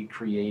places to be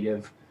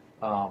creative.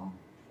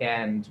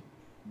 And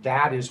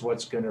that is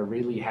what's going to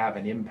really have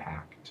an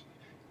impact.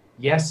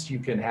 Yes, you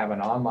can have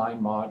an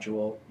online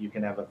module, you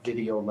can have a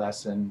video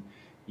lesson,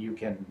 you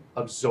can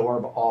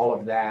absorb all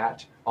of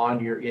that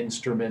on your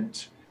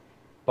instrument,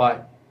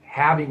 but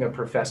having a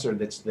professor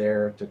that's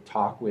there to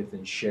talk with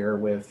and share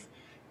with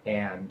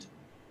and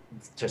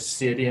to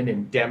sit in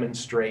and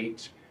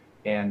demonstrate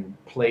and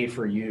play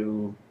for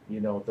you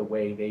the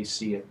way they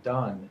see it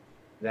done,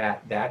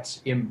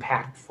 that's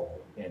impactful,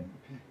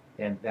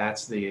 and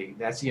that's the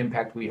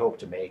impact we hope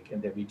to make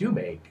and that we do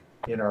make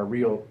in our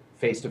real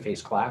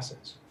face-to-face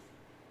classes.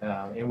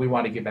 And we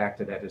want to get back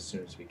to that as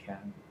soon as we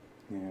can.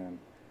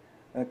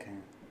 Yeah. Okay.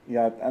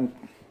 Yeah, and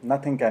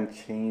nothing can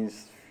change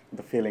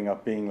the feeling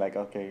of being like,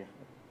 okay,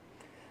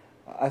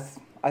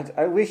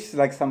 I wish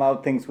like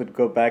somehow things would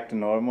go back to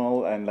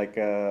normal and like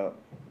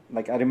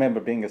I remember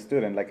being a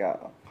student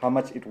how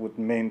much it would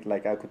mean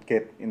like I could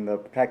get in the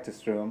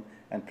practice room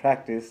and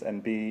practice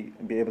and be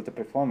able to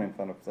perform in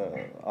front of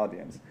the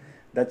audience.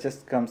 That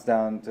just comes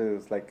down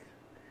to like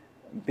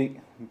be,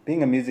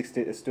 being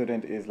a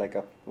student is like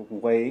a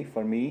way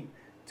for me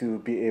to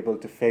be able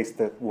to face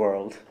the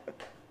world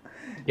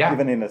Yeah.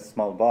 even in a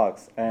small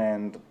box.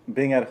 And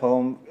being at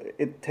home,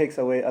 it takes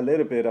away a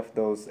little bit of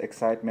those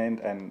excitement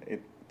and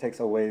it takes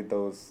away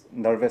those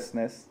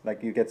nervousness.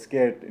 Like you get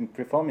scared in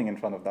performing in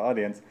front of the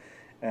audience,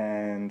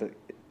 and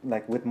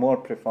like with more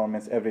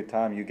performance every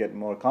time, you get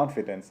more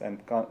confidence. And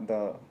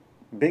the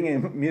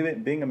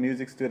being a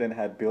music student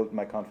had built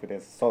my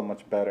confidence so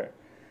much better.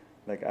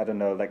 Like I don't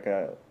know,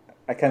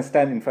 I can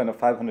stand in front of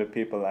 500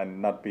 people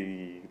and not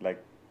be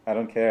like I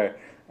don't care,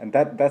 and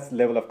that's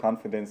level of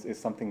confidence is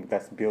something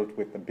that's built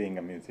with being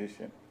a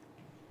musician.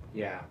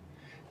 Yeah.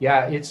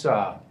 Yeah, it's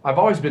I've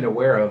always been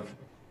aware of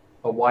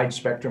a wide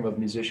spectrum of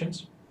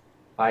musicians.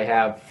 I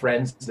have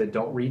friends that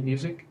don't read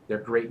music. They're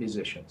great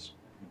musicians.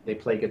 They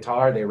play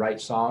guitar, they write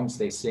songs,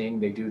 they sing,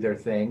 they do their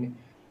thing.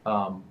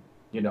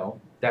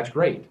 That's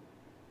great.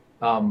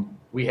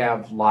 We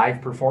have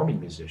live performing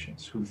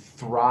musicians who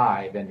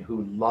thrive and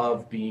who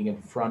love being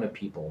in front of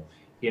people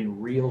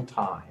in real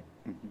time.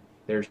 Mm-hmm.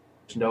 There's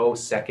no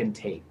second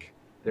take.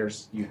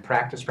 You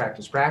practice,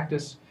 practice,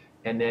 practice,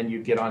 and then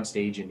you get on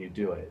stage and you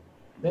do it.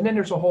 And then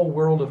there's a whole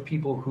world of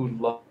people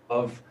who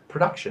love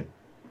production,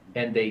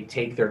 and they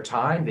take their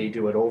time, they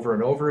do it over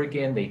and over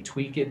again, they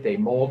tweak it, they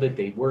mold it,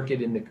 they work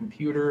it in the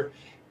computer,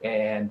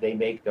 and they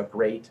make a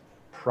great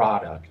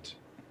product,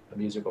 a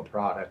musical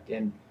product.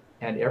 And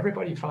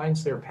everybody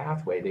finds their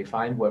pathway. They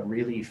find what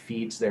really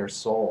feeds their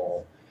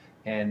soul,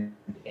 and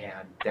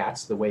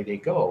that's the way they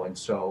go. And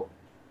so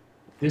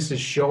this is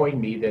showing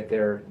me that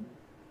there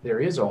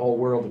is a whole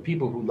world of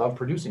people who love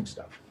producing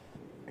stuff.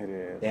 It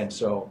is. And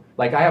so,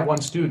 like, I have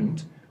one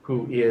student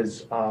who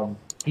is,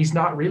 he's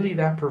not really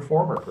that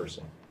performer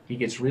person. He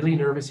gets really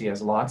nervous. He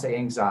has lots of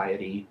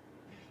anxiety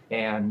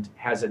and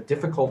has a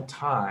difficult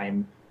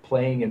time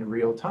playing in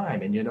real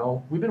time. And,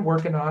 we've been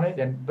working on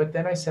it. But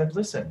then I said,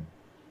 listen,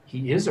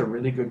 he is a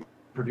really good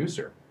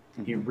producer.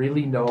 He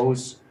really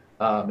knows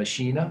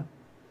Machina,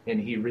 and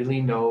he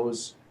really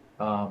knows,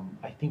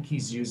 I think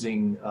he's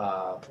using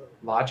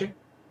Logic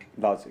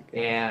Logic.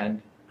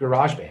 and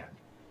GarageBand.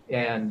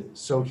 And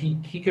so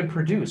he could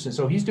produce. And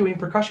so he's doing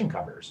percussion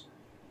covers.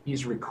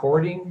 He's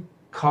recording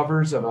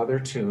covers of other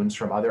tunes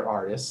from other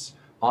artists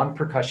on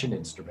percussion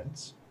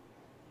instruments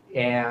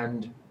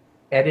and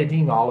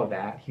editing all of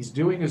that. He's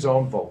doing his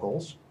own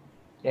vocals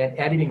and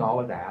editing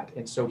all of that.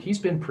 And so he's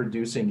been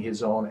producing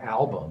his own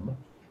album.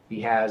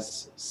 He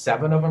has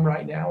 7 of them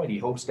right now, and he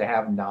hopes to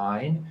have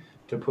 9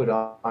 to put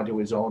onto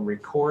his own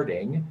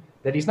recording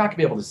that he's not going to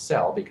be able to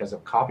sell because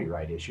of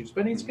copyright issues,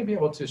 but he's going to be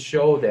able to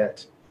show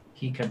that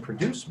he can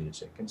produce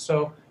music. And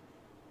so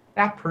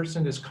that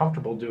person is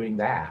comfortable doing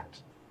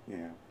that.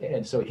 Yeah.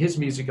 And so his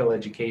musical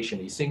education,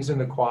 he sings in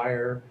the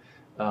choir,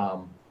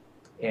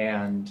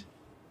 and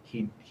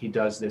he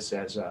does this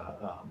as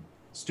a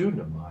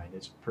student of mine,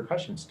 as a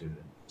percussion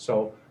student.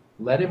 So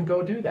let him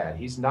go do that.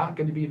 He's not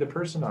going to be the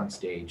person on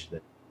stage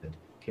that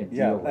can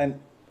deal with. And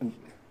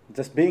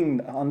just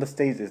being on the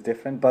stage is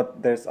different,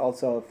 but there's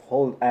also a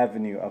whole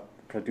avenue of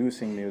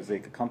producing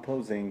music,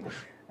 composing,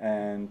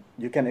 and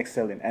you can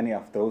excel in any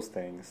of those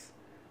things.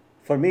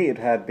 For me, it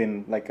had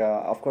been like,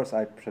 of course,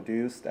 I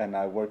produced and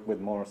I worked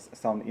with more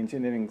sound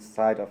engineering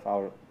side of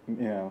our,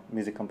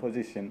 music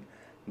composition,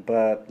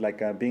 but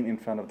like being in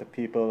front of the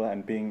people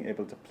and being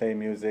able to play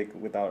music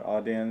with our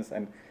audience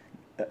and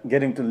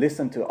getting to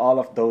listen to all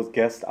of those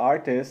guest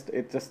artists,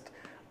 it just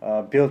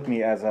built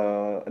me as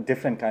a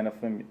different kind of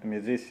a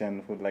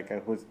musician who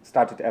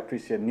started to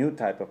appreciate new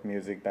type of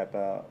music that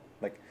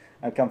like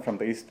I come from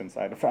the eastern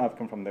side. I've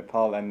come from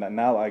Nepal, and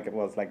now I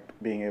was like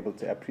being able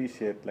to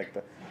appreciate like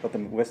what the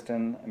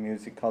Western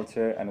music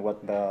culture and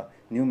what the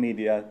new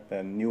media,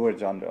 the newer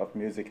genre of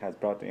music has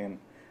brought in,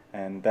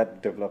 and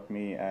that developed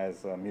me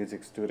as a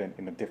music student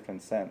in a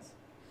different sense.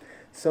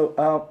 So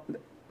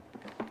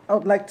I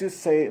would like to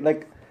say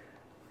like.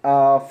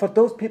 For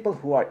those people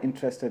who are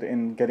interested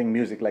in getting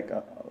music,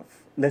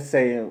 let's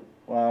say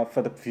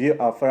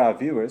for our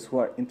viewers who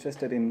are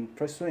interested in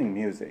pursuing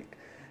music,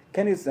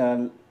 can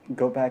you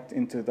go back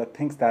into the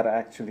things that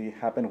actually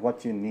happen,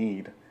 what you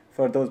need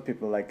for those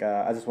people?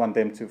 I just want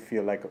them to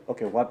feel like,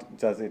 okay, what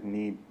does it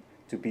need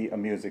to be a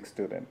music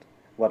student?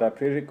 What are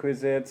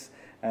prerequisites,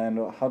 and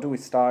how do we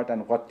start,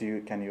 and what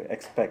can you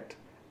expect?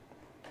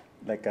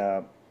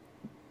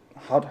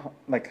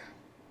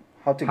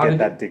 How to get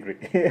that degree,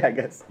 I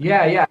guess.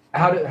 Yeah.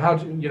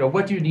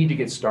 What do you need to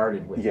get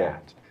started with Yeah.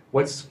 that?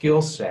 what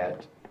skill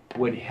set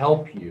would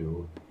help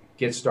you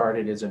get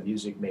started as a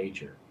music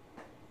major.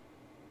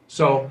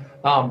 So,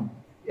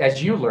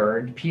 as you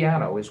learned,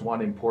 piano is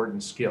one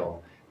important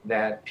skill.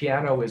 That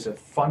piano is a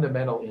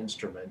fundamental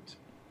instrument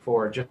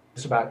for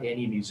just about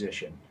any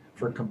musician,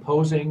 for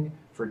composing,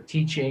 for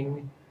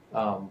teaching,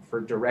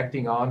 for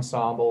directing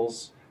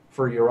ensembles,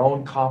 for your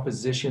own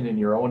composition and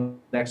your own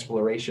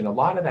exploration. A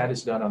lot of that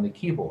is done on the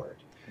keyboard.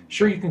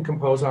 Sure, you can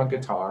compose on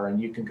guitar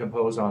and you can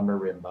compose on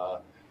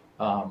marimba,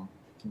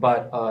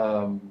 but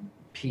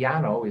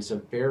piano is a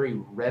very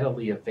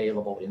readily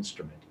available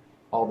instrument.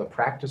 All the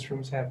practice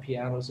rooms have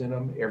pianos in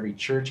them. Every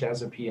church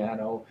has a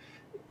piano.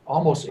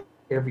 Almost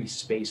every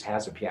space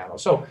has a piano.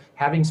 So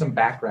having some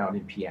background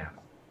in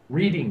piano,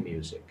 reading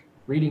music,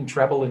 reading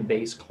treble and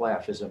bass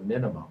clef is a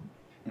minimum.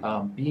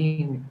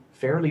 Being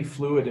fairly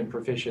fluid and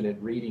proficient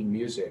at reading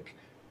music,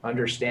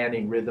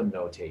 understanding rhythm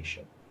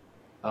notation.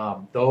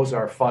 Those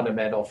are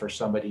fundamental for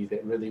somebody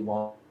that really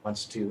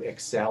wants to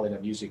excel in a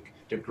music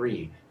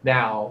degree.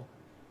 Now,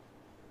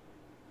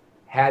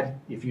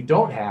 if you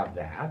don't have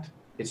that,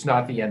 it's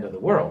not the end of the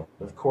world.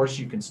 Of course,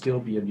 you can still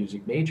be a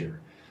music major,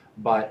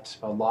 but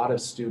a lot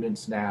of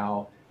students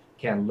now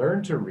can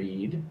learn to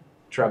read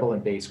treble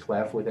and bass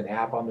clef with an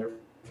app on their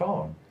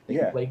phone. They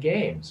can play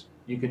games.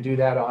 You can do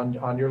that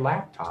on your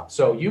laptop.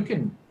 So you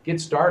can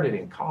get started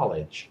in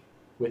college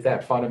with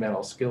that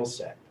fundamental skill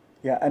set.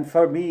 Yeah, and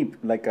for me,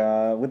 like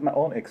with my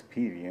own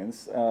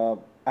experience,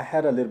 I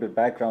had a little bit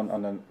background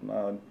on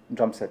a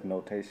drum set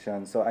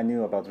notation, so I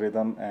knew about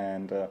rhythm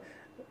and a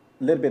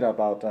little bit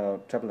about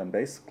treble and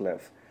bass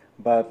clef.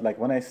 But like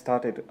when I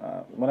started,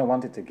 when I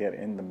wanted to get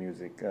in the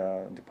music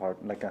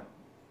department, like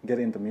get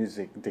in the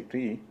music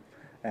degree,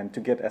 and to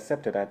get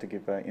accepted, I had to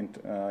give an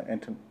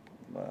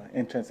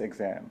entrance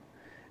exam.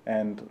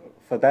 And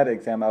for that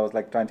exam, I was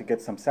like trying to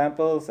get some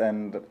samples,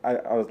 and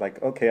I was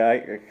like,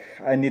 okay,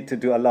 I need to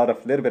do a little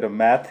bit of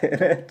math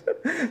in it.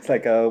 It's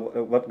like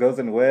what goes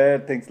in where,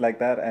 things like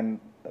that. And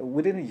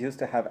we didn't used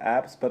to have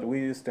apps, but we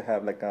used to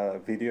have like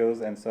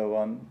videos and so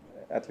on.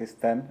 At least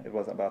then, it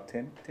was about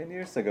 10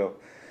 years ago,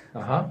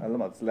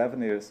 almost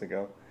 11 years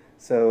ago.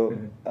 So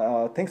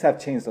things have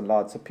changed a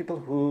lot. So people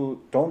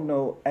who don't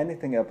know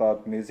anything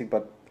about music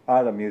but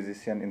are a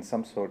musician in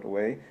some sort of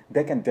way,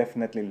 they can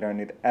definitely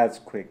learn it as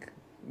quick.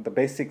 The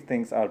basic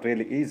things are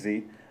really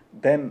easy.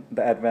 Then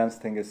the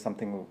advanced thing is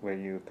something where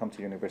you come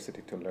to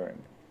university to learn.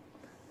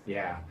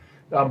 Yeah.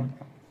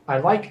 I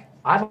like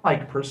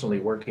personally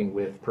working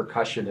with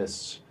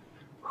percussionists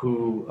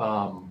who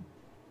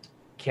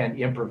can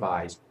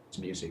improvise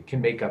music, can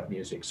make up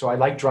music. So I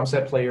like drum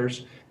set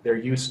players. They're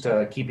used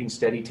to keeping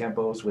steady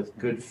tempos with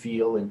good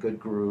feel and good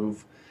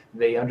groove.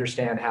 They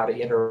understand how to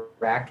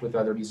interact with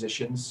other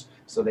musicians,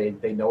 so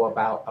they know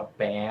about a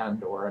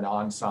band or an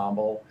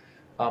ensemble.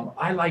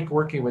 I like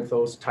working with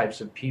those types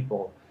of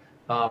people.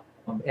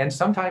 And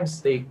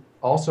sometimes they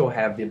also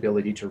have the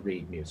ability to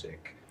read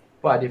music.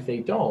 But if they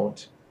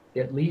don't,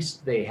 at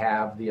least they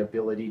have the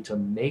ability to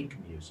make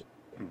music,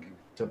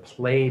 to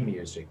play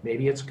music.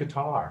 Maybe it's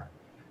guitar.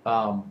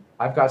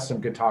 I've got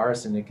some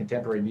guitarists in the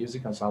contemporary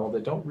music ensemble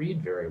that don't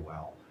read very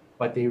well,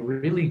 but they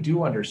really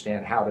do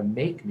understand how to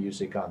make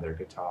music on their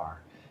guitar.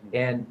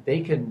 And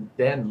they can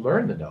then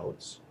learn the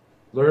notes,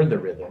 learn the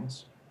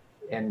rhythms,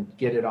 and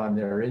get it on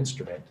their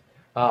instrument.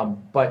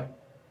 But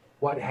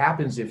what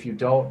happens if you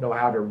don't know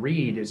how to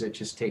read is it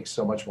just takes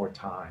so much more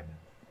time.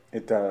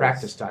 It does.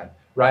 Practice time,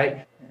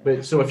 right?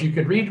 But so if you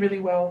can read really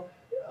well,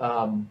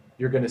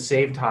 you're going to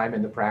save time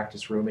in the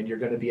practice room, and you're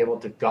going to be able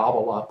to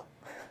gobble up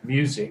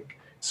music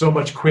so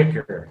much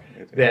quicker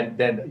than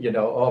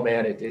oh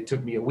man, it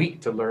took me a week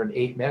to learn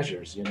 8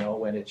 measures,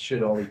 when it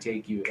should only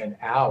take you an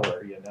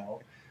hour.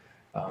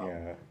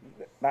 Yeah.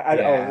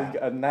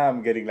 Now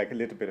I'm getting like a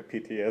little bit of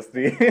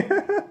PTSD.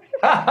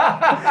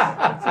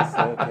 It's just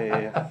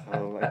okay.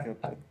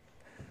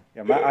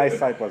 Yeah, my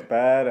eyesight was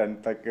bad,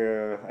 and like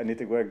I need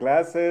to wear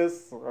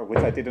glasses, which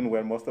I didn't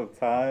wear most of the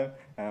time.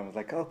 And I was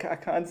like, okay, I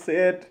can't see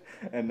it,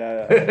 and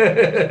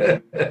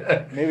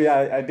maybe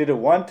I didn't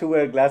want to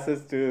wear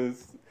glasses to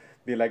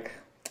be like,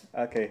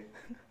 okay.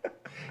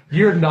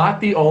 You're not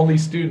the only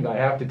student, I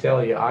have to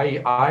tell you.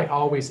 I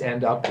always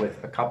end up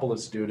with a couple of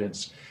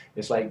students.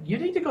 It's like, you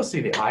need to go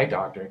see the eye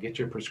doctor and get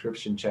your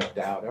prescription checked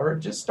out, or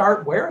just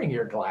start wearing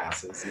your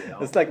glasses.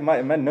 It's like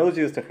my nose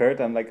used to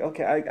hurt. I'm like,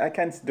 okay, I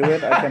can't do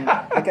it.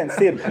 I can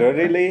see it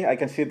blurrily. I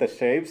can see the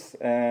shapes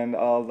and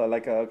all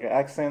the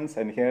accents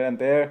and here and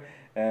there.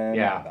 And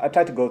I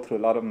tried to go through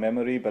a lot of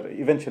memory, but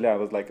eventually I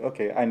was like,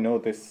 okay, I know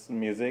this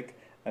music,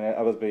 and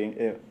I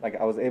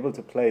was able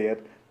to play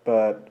it,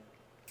 but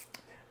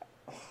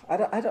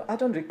I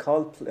don't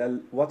recall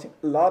watching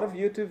a lot of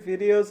YouTube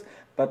videos.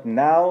 But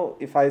now,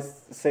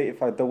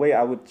 the way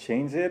I would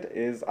change it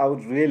is I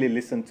would really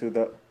listen to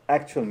the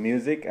actual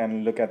music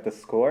and look at the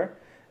score.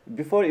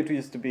 Before it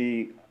used to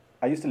be,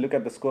 I used to look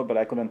at the score, but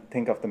I couldn't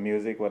think of the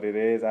music, what it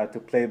is. I had to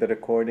play the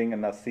recording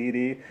and a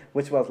CD,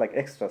 which was like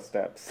extra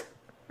steps.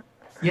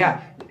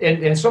 Yeah,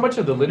 and so much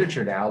of the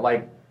literature now,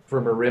 like for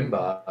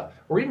marimba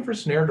or even for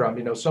snare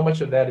drum, so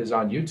much of that is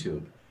on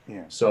YouTube.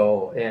 Yeah.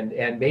 So,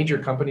 and major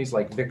companies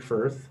like Vic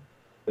Firth,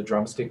 the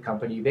drumstick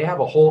company, they have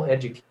a whole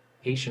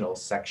educational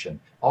section.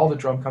 All the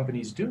drum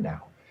companies do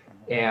now.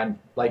 And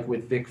like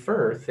with Vic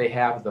Firth, they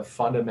have the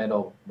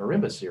fundamental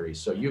marimba series.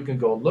 So you can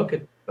go look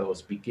at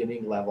those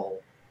beginning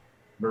level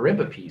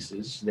marimba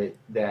pieces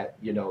that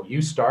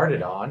you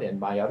started on and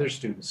my other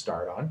students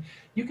start on.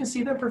 You can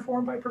see them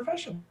performed by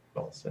professionals.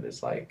 And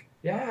it's like,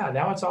 yeah,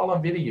 now it's all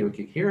on video. You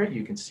can hear it,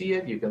 you can see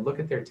it, you can look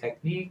at their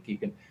technique, you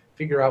can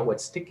figure out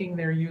what sticking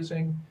they're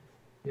using.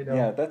 You Yeah,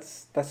 know,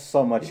 that's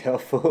so much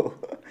helpful.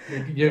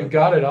 you've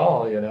got it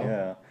all.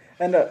 Yeah,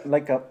 and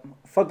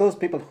for those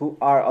people who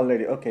are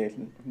already okay,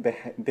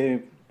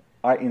 they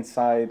are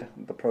inside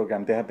the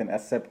program, they have been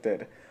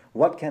accepted.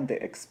 What can they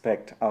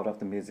expect out of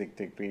the music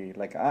degree?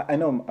 Like I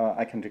know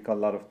I can recall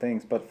a lot of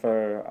things, but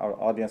for our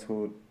audience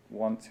who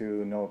want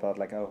to know about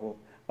like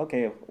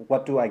okay,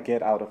 what do I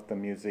get out of the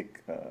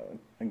music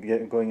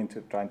going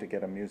into trying to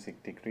get a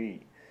music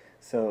degree?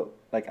 So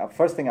like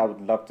first thing I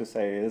would love to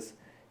say is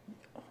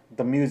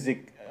the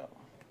music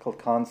called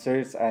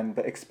concerts and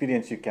the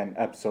experience you can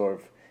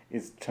absorb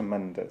is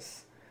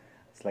tremendous.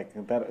 It's like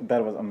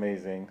that was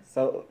amazing.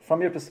 So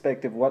from your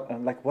perspective,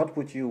 what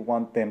would you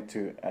want them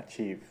to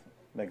achieve,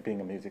 like being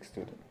a music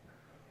student?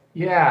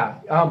 Yeah,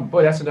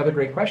 boy, that's another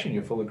great question.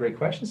 You're full of great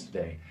questions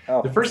today.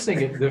 Oh, The first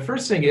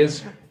thing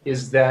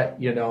is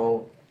that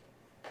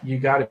you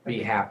got to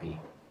be happy.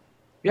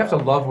 You have to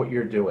wow. love what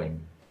you're doing.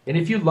 And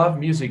if you love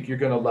music, you're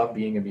going to love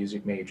being a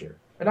music major.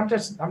 And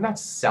I'm not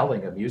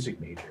selling a music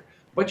major,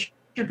 but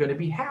you're going to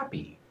be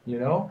happy.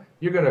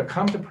 You're going to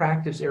come to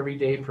practice every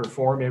day,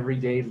 perform every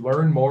day,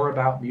 learn more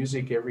about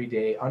music every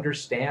day,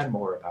 understand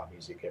more about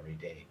music every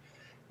day.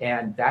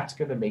 And that's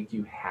going to make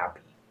you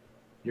happy.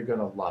 You're going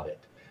to love it.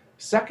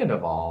 Second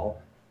of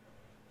all,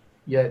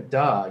 you're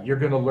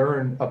going to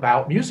learn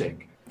about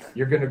music.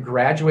 You're going to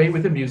graduate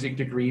with a music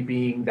degree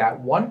being that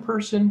one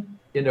person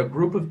in a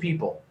group of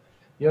people.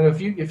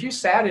 If you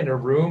sat in a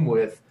room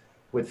with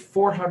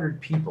 400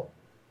 people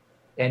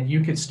and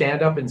you could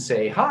stand up and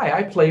say, "Hi,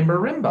 I play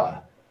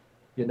marimba,"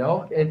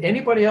 and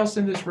anybody else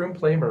in this room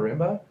play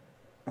marimba?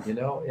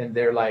 And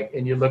they're like,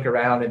 and you look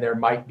around and there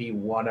might be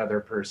one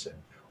other person.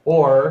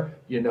 Or,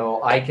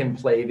 I can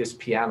play this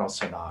piano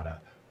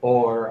sonata,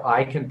 or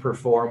I can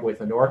perform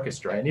with an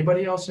orchestra.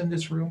 Anybody else in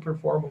this room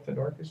perform with an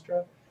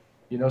orchestra?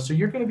 So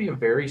you're going to be a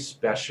very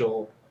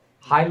special,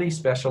 highly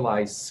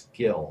specialized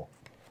skill,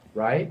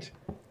 right?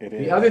 It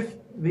The is. other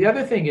the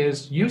other thing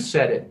is you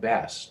said it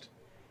best.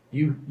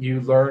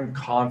 You learn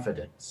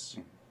confidence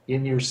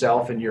in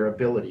yourself and your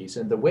abilities.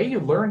 And the way you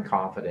learn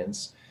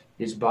confidence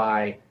is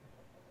by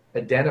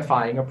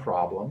identifying a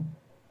problem,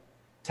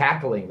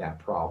 tackling that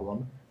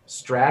problem,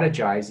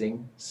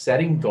 strategizing,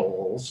 setting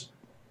goals,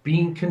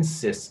 being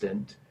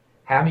consistent,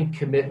 having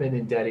commitment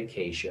and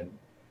dedication,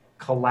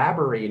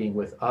 collaborating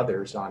with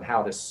others on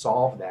how to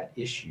solve that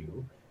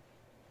issue.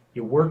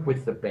 You work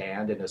with the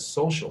band in a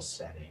social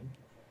setting.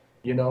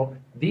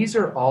 These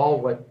are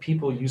all what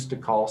people used to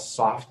call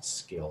soft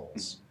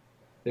skills.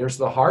 There's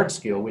the hard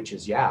skill, which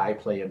is, yeah, I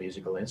play a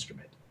musical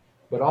instrument.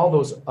 But all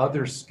those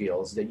other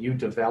skills that you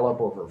develop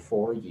over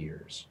 4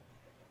 years.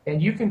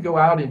 And you can go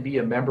out and be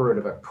a member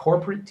of a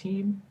corporate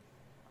team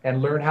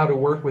and learn how to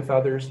work with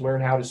others,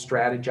 learn how to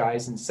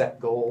strategize and set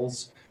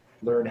goals,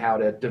 learn how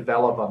to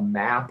develop a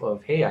map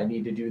of, hey, I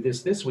need to do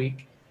this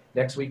week.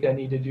 Next week, I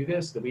need to do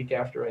this. The week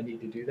after, I need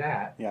to do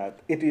that. Yeah,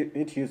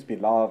 it used to be a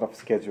lot of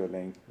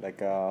scheduling.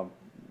 Like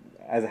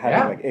as having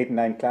Yeah, like 8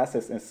 9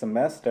 classes in a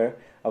semester,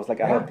 I was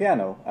like, I have yeah.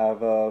 piano, I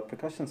have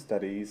percussion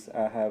studies,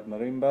 I have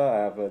marimba, I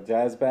have a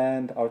jazz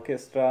band,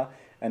 orchestra,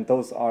 and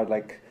those are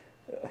like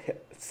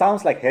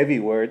sounds like heavy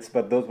words,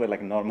 but those were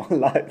like normal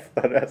life.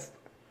 The rest,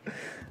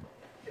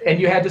 And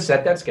you had to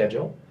set that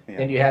schedule,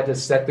 yeah, and you had to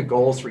set the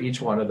goals for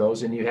each one of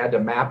those, and you had to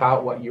map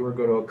out what you were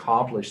going to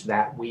accomplish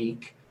that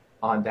week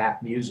on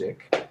that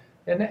music.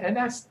 And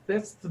that's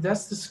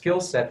the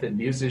skill set that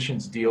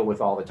musicians deal with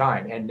all the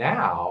time. And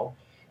now,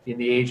 in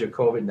the age of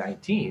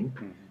COVID-19,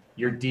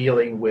 you're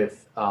dealing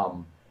with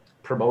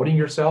promoting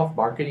yourself,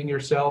 marketing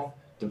yourself,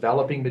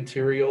 developing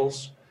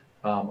materials,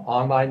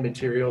 online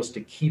materials to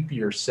keep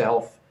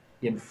yourself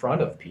in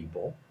front of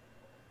people.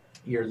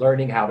 You're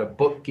learning how to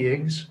book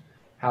gigs,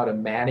 how to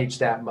manage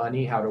that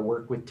money, how to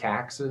work with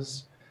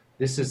taxes.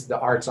 This is the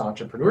arts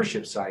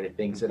entrepreneurship side of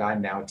things that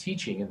I'm now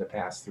teaching in the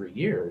past 3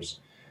 years.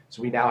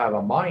 So we now have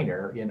a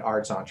minor in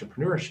arts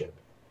entrepreneurship.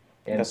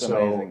 And that's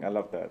so amazing. I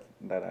love that.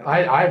 That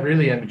I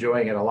really am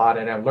enjoying it a lot,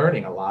 and I'm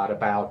learning a lot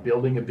about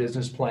building a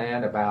business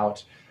plan,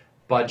 about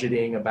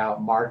budgeting,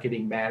 about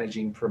marketing,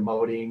 managing,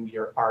 promoting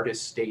your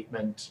artist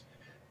statement,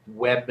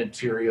 web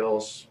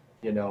materials,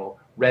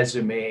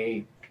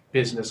 resume,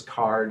 business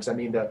cards. I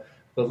mean, the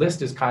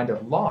list is kind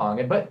of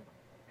long, but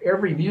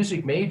every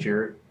music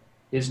major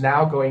is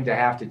now going to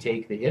have to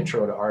take the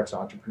Intro to Arts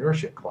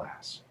Entrepreneurship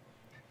class.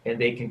 And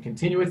they can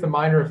continue with the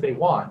minor if they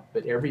want,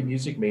 but every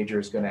music major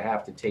is going to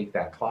have to take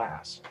that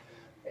class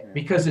yeah.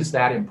 because it's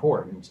that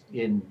important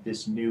in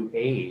this new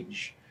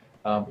age.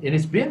 And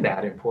it's been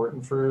that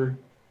important for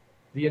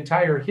the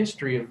entire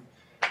history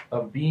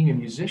of being a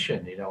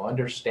musician,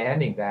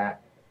 understanding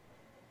that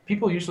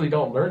people usually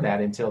don't learn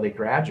that until they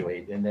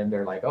graduate. And then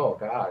they're like, oh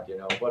God,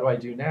 what do I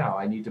do now?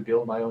 I need to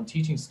build my own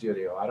teaching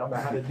studio. I don't know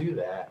how to do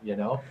that. Yeah.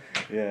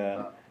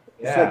 Uh,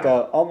 It's like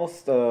yeah.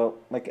 almost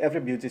like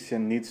every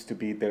musician needs to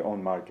be their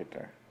own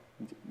marketer.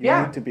 You need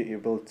Yeah. to be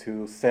able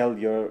to sell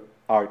your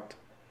art.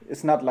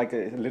 It's not like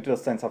a literal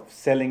sense of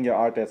selling your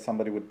art as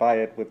somebody would buy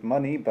it with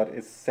money, but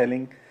it's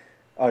selling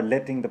or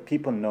letting the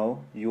people know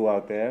you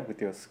are there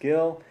with your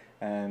skill,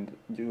 and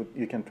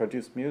you can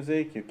produce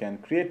music, you can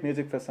create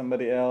music for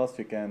somebody else,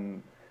 you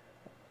can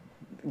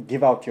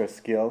give out your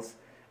skills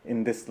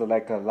in this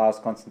like a large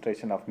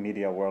concentration of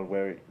media world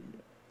where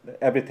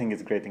everything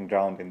is getting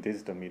drowned in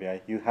digital media.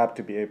 You have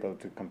to be able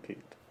to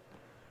compete.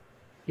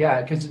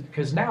 Yeah.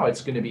 Because now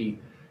there's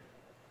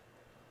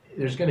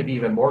going to be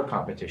even more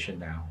competition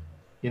now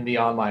in the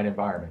online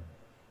environment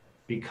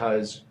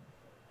because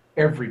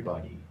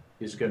everybody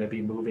is going to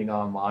be moving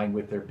online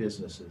with their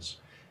businesses.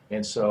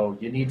 And so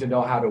you need to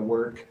know how to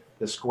work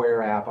the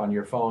Square app on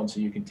your phone so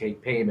you can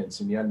take payments,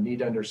 and you need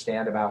to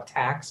understand about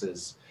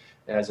taxes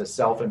as a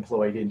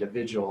self-employed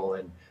individual.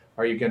 And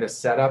are you going to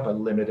set up a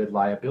limited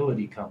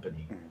liability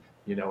company?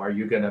 Are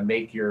you going to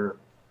make your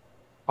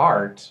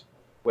art,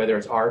 whether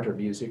it's art or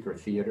music or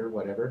theater,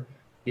 whatever,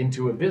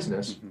 into a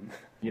business?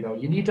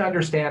 You need to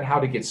understand how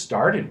to get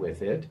started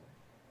with it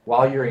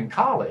while you're in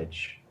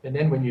college. And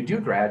then when you do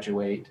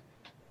graduate,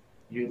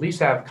 you at least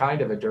have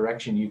kind of a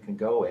direction you can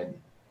go in.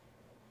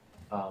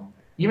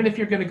 Even if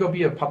you're going to go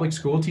be a public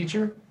school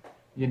teacher,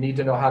 you need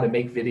to know how to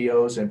make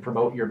videos and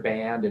promote your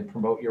band and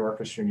promote your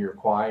orchestra and your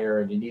choir,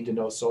 and you need to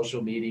know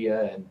social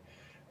media, and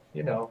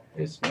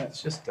it's Yeah.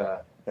 it's just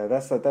Yeah,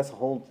 that's a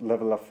whole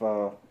level of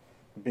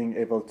being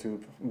able to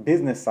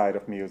business side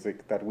of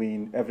music that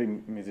every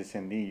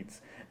musician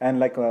needs. And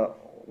like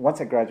once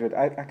I graduated,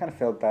 I kind of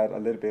felt that a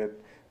little bit.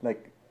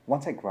 Like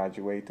once I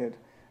graduated,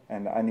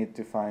 and I need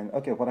to find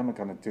okay, what am I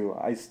gonna do?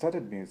 I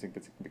studied music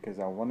because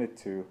I wanted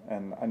to,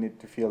 and I need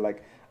to feel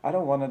like I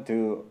don't want to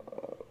do.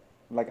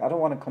 Like I don't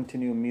want to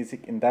continue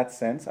music in that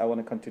sense. I want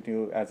to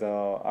continue as a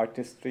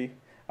artistry.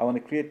 I want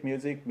to create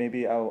music.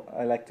 Maybe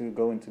I like to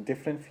go into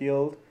different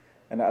field,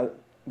 and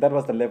that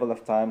was the level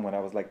of time when I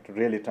was like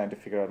really trying to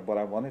figure out what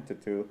I wanted to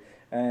do.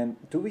 And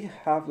do we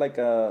have like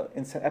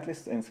at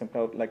least in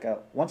SoundCloud, like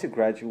once you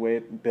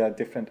graduate, there are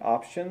different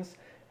options.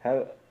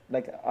 Have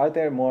like are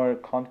there more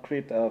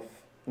concrete of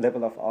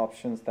level of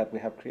options that we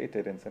have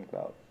created in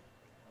SoundCloud?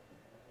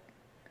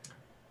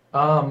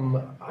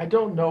 I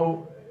don't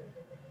know.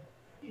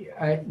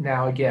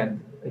 Now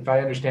again, if I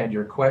understand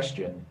your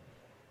question,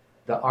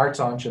 the arts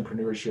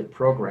entrepreneurship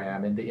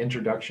program and the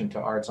introduction to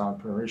arts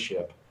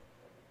entrepreneurship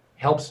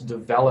helps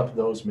develop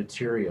those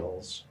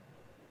materials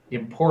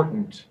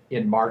important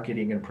in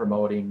marketing and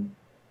promoting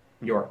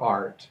your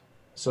art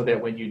so that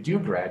when you do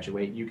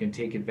graduate, you can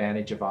take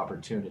advantage of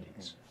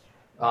opportunities.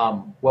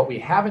 What we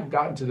haven't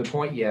gotten to the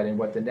point yet, and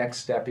what the next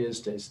step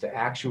is to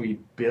actually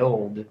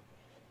build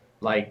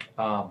like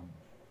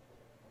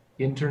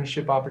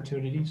internship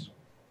opportunities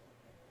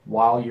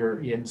while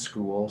you're in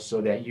school so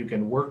that you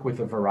can work with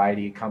a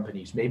variety of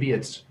companies. Maybe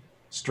it's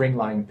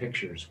Stringline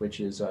Pictures, which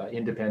is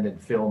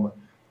independent film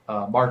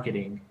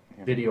marketing,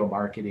 Yeah. video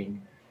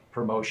marketing,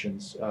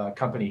 promotions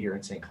company here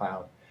in St.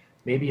 Cloud.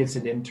 Maybe it's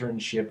an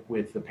internship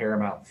with the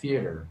Paramount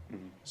Theater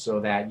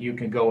so that you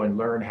can go and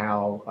learn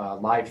how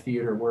live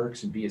theater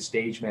works and be a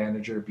stage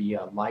manager, be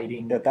a Yeah,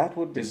 lighting that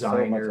would be so much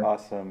designer.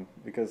 awesome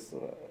because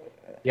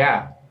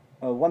Yeah,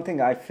 one thing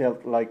I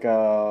felt like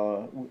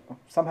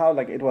somehow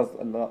like it was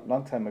a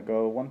long time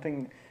ago. One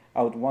thing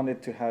I would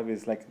wanted to have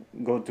is like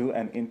go do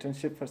an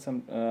internship for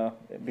some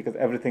because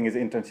everything is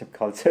internship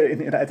culture in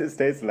the United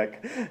States. Like,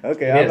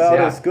 okay, it I'm is. out of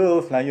Yeah.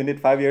 school now. You need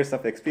 5 years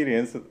of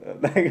experience.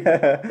 Like,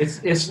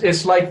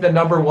 It's like the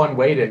number one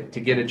way to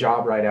get a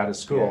job right out of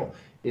yeah, school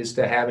is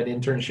to have an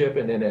internship,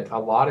 and then a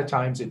lot of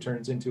times it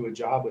turns into a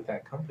job with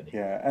that company.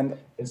 yeah, and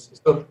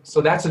So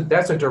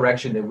that's a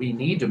direction that we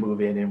need to move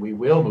in, and we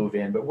will move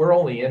in. But we're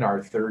only in our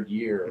third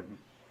year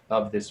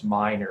of this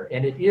minor,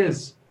 and it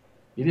is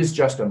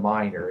just a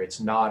minor. It's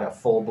not a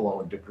full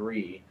blown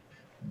degree,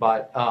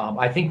 but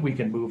I think we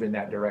can move in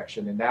that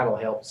direction, and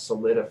that'll help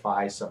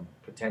solidify some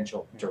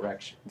potential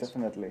directions.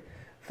 definitely.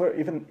 For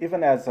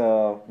even as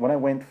when I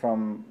went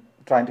from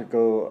trying to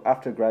go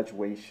after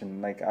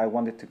graduation, like I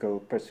wanted to go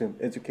pursue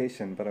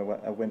education, but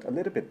I went a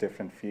little bit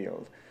different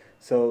field.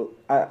 So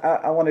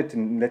I wanted to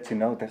let you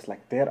know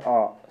there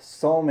are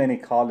so many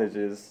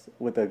colleges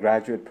with a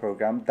graduate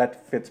program that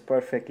fits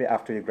perfectly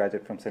after you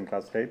graduate from St.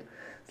 Cloud State.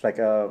 It's like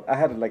I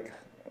had like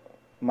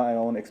my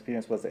own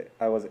experience was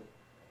I was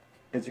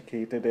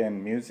educated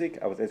in music.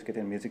 I was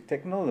educated in music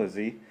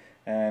technology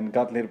and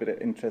got a little bit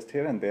of interest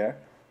here and there.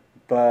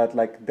 But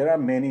like there are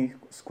many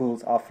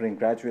schools offering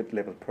graduate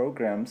level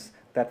programs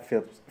that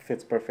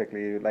fits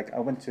perfectly. Like I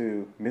went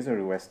to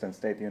Missouri Western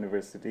State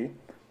University,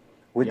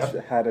 which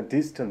Yep. had a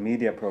digital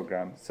media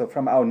program. So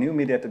from our new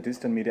media to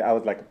digital media, I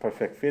was like a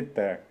perfect fit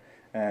there.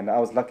 And I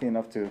was lucky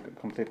enough to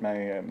complete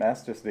my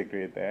master's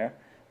degree there.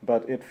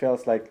 But it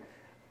feels like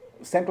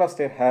St. Cloud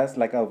State has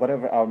like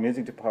whatever our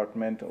music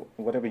department,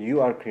 whatever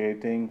you are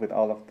creating with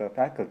all of the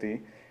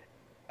faculty,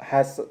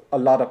 has a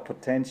lot of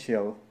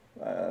potential,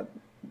 uh,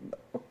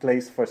 a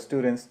place for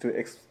students to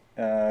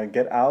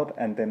get out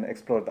and then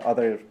explore the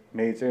other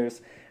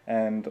majors.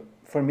 And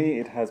for me,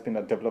 it has been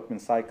a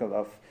development cycle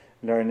of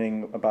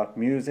learning about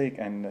music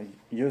and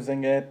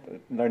using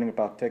it, learning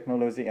about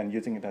technology and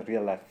using it in a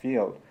real life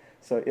field.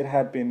 So it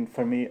had been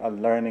for me a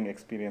learning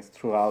experience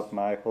throughout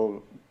my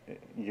whole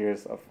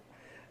years of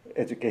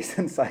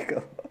education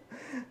cycle.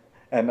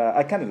 And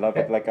I kind of love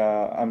it. Like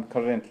I'm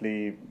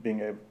currently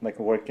being like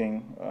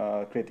working,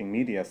 creating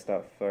media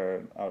stuff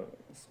for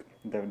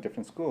the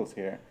different schools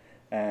here,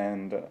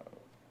 and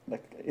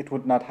like it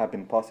would not have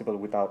been possible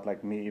without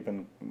like me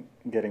even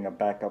getting a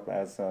backup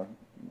as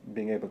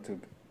being able to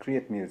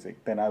create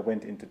music. Then I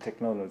went into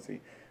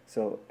technology,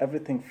 so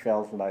everything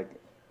felt like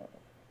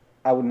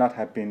I would not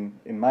have been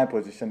in my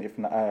position if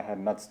I had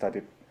not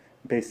studied,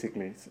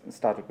 basically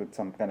started with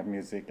some kind of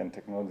music and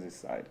technology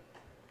side.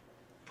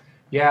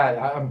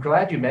 Yeah, I'm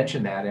glad you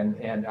mentioned that,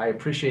 and I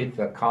appreciate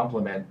the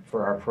compliment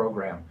for our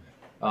program.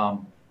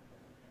 Um,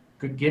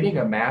 Getting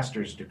a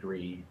master's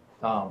degree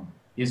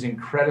is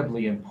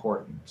incredibly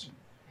important.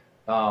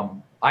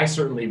 I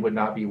certainly would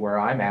not be where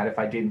I'm at if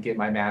I didn't get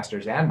my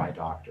master's and my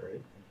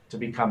doctorate to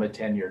become a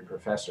tenured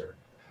professor.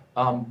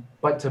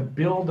 But to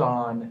build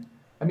on,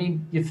 I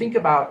mean, you think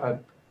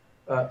about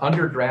a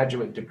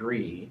undergraduate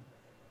degree,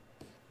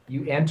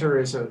 you enter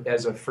as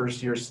a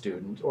first year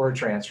student or a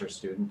transfer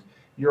student,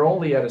 you're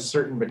only at a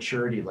certain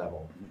maturity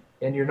level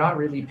and you're not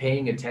really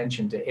paying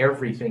attention to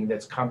everything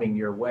that's coming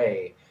your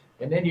way.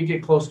 And then you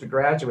get close to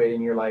graduating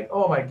and you're like,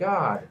 oh my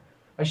God,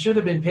 I should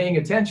have been paying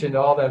attention to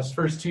all those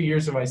first 2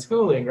 years of my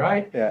schooling,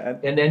 right? Yeah,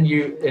 And then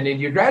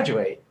you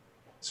graduate.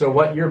 So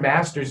what your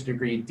master's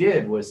degree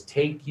did was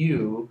take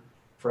you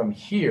from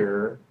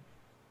here,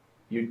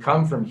 you'd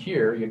come from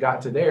here, you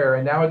got to there,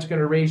 and now it's going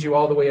to raise you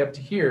all the way up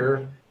to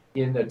here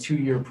in a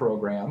 2-year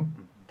program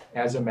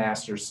as a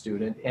master's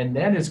student. And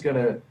then it's going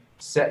to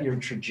set your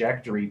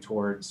trajectory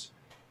towards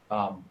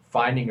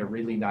finding a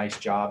really nice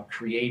job,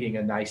 creating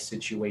a nice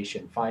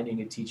situation,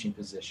 finding a teaching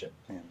position.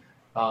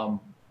 yeah.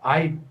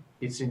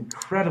 It's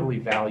incredibly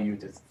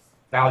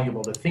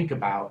valuable to think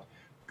about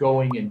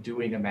going and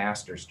doing a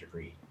master's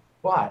degree.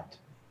 But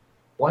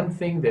one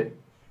thing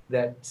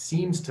that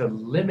seems to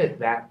limit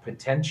that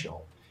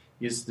potential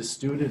is the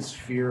student's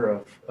fear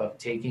of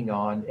taking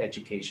on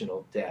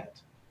educational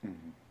debt.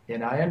 Mm-hmm.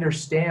 And I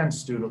understand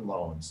student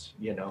loans,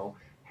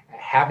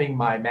 having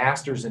my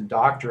master's and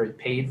doctorate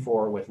paid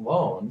for with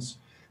loans,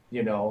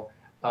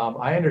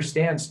 I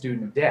understand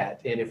student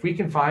debt. And if we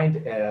can find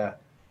a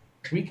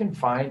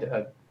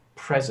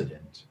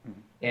president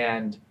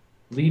and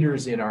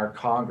leaders in our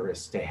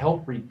Congress to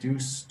help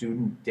reduce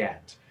student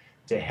debt,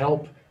 to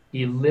help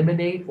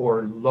eliminate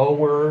or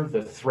lower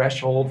the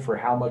threshold for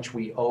how much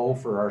we owe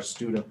for our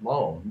student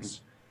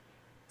loans,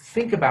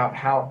 think about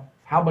how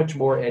much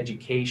more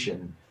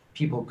education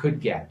people could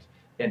get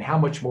and how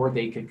much more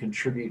they could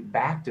contribute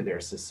back to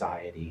their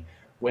society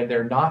when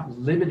they're not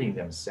limiting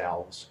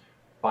themselves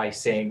by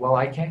saying, well,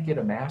 I can't get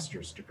a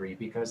master's degree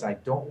because I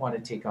don't want to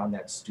take on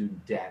that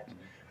student debt.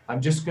 I'm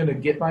just going to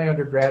get my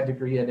undergrad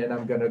degree and then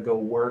I'm going to go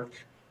work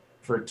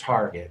for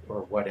Target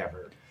or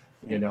whatever,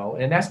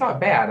 and that's not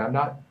bad. I'm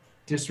not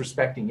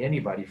disrespecting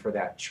anybody for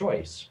that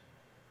choice,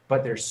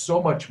 but there's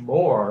so much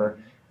more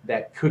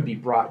that could be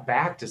brought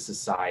back to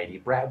society,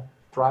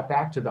 brought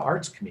back to the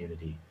arts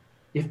community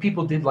if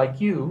people did like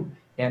you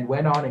and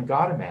went on and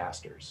got a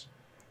master's.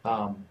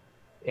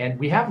 And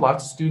we have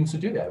lots of students who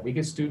do that. We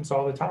get students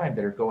all the time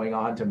that are going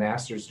on to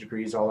master's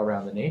degrees all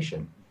around the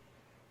nation.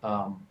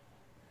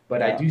 But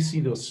Yeah. I do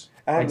see those.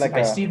 I have like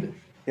I see.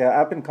 Yeah,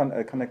 I've been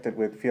connected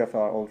with a few of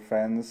our old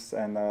friends,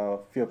 and a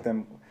few of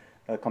them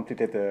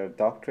completed their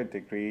doctorate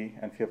degree,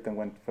 and a few of them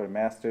went for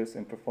masters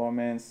in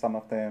performance. Some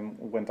of them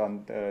went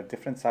on a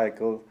different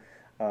cycle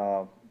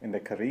in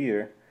their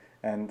career,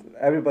 and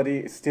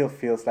everybody still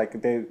feels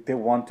like they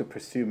want to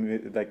pursue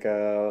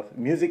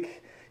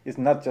music. Is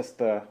not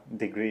just a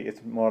degree;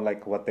 it's more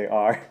like what they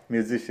are,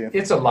 musicians.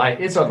 It's a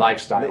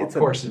lifestyle. It's of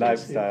course, a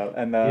lifestyle,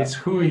 and it's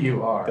who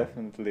you are.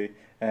 definitely.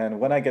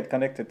 And when I get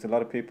connected to a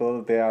lot of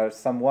people, they are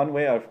some one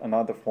way or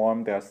another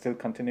form. They are still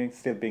continuing,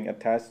 still being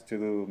attached to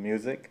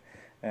music,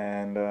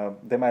 and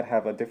they might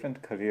have a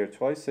different career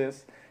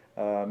choices,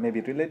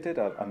 maybe related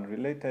or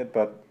unrelated,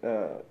 but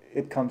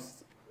it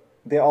comes.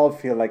 They all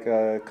feel like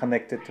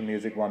connected to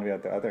music one way or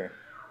the other.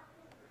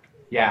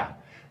 Yeah,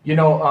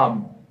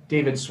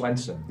 David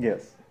Swenson.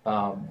 Yes.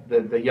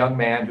 The young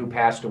man who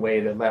passed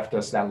away that left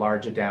us that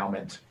large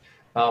endowment.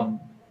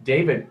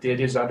 David did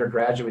his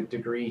undergraduate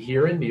degree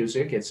here in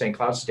music at St.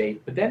 Cloud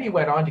State, but then he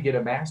went on to get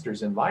a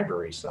master's in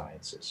library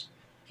sciences.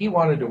 He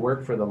wanted to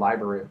work for the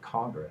Library of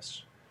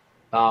Congress.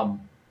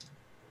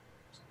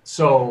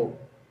 So,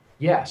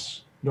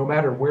 yes, no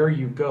matter where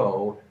you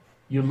go,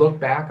 you look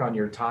back on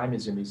your time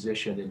as a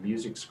musician in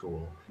music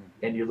school,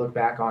 and you look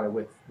back on it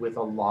with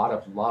a lot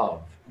of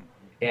love.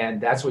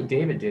 And that's what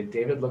David did.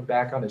 David looked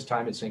back on his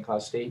time at St.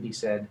 Cloud State and he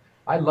said,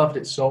 I loved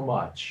it so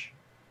much.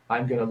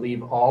 I'm going to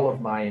leave all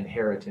of my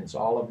inheritance,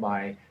 all of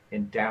my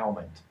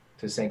endowment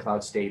to St.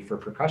 Cloud State for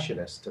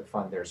percussionists to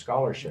fund their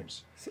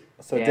scholarships.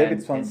 So David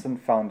And Swanson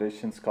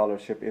Foundation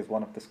Scholarship is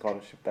one of the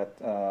scholarship that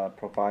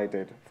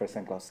provided for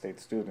St. Cloud State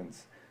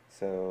students.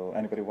 So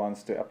anybody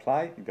wants to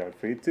apply, you are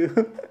free to.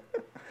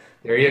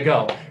 there you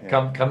go.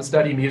 Yeah. Come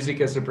study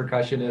music as a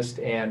percussionist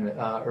and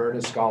earn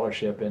a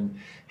scholarship and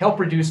help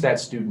reduce that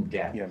student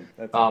debt. Yeah,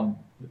 that's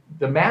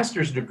The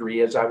master's degree,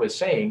 as I was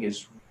saying,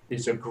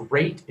 is a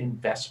great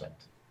investment.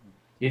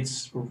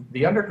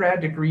 The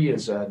undergrad degree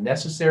is a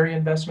necessary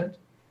investment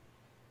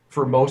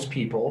for most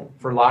people,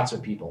 for lots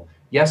of people.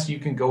 Yes, you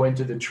can go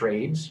into the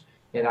trades,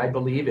 and I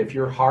believe if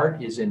your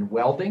heart is in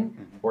welding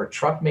or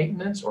truck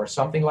maintenance or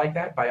something like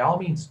that, by all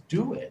means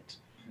do it.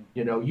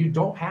 You know, you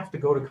don't have to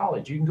go to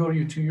college. You can go to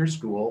your 2-year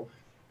school,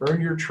 earn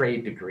your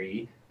trade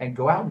degree, and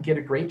go out and get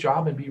a great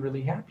job and be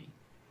really happy.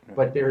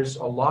 But there's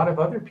a lot of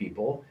other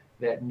people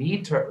that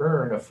need to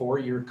earn a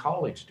 4-year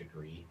college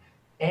degree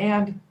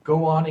and go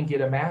on and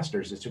get a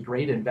master's. It's a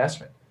great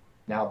investment.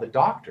 Now, the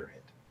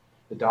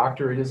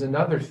doctorate is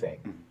another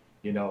thing.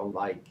 You know,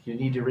 like you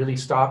need to really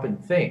stop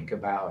and think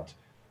about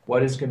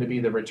what is going to be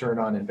the return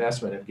on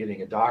investment of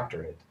getting a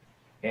doctorate.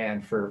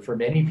 And for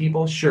many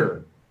people,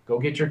 sure, go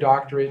get your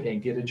doctorate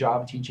and get a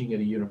job teaching at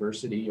a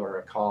university or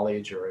a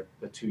college or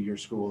a 2-year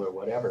school or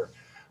whatever.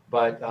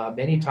 But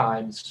many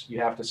times you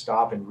have to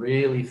stop and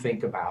really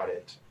think about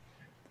it.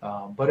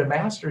 But a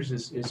master's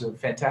is a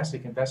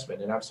fantastic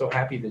investment, and I'm so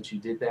happy that you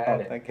did that. Oh,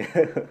 And thank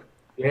you.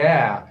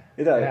 yeah,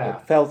 yeah.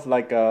 It felt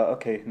like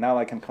okay, now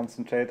I can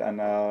concentrate and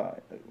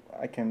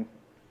I can,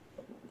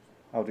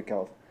 how do you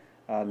call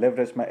it,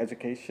 leverage my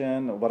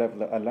education,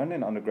 whatever I learned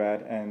in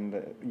undergrad,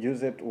 and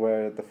use it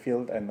where the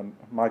field and the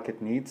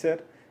market needs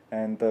it.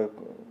 And the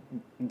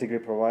degree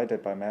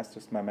provided by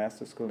my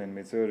master's school in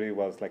Missouri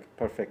was like a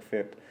perfect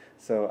fit.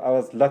 So I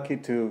was lucky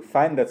to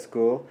find that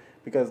school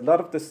because a lot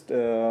of this,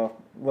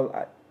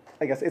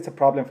 I guess it's a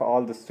problem for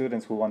all the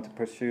students who want to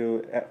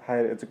pursue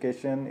higher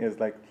education is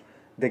like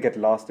they get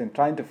lost in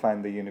trying to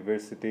find the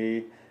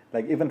university.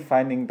 Like even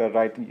finding the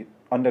right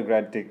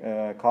undergrad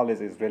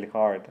college is really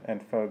hard,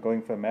 and for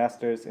going for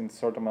masters in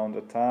short amount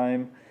of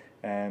time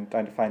and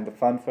trying to find the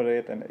fund for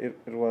it, and it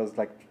was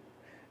like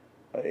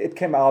it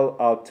came all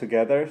out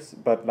together.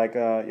 But like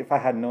if I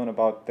had known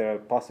about the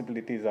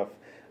possibilities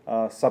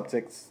of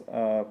subjects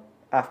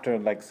after,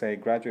 like, say,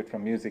 graduate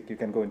from music, you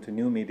can go into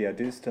new media,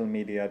 digital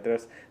media. There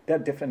are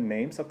different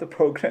names of the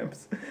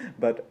programs,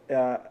 but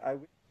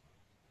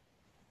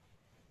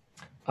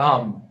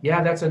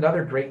Yeah, that's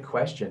another great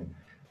question.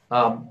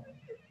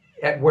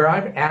 At where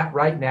I'm at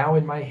right now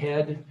in my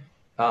head,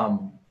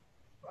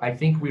 I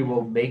think we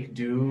will make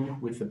do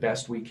with the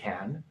best we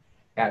can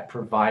at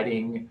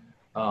providing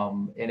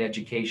an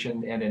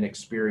education and an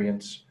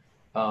experience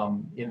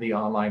in the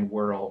online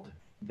world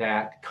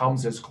that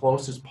comes as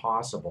close as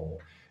possible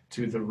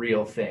to the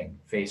real thing,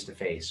 face to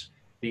face.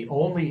 The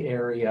only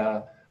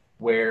area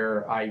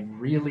where I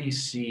really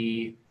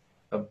see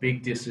a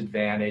big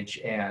disadvantage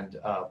and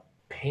a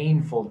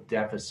painful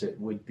deficit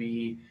would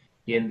be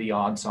in the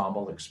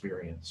ensemble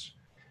experience.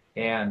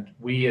 And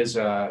we as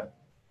a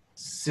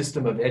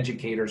system of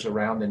educators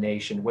around the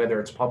nation, whether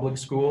it's public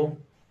school,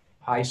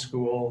 high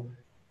school,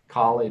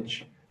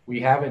 college, we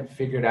haven't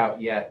figured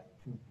out yet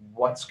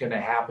what's going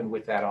to happen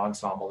with that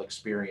ensemble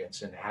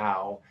experience and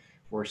how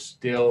we're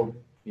still,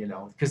 you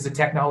know, because the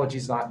technology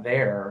is not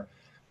there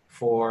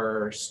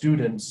for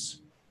students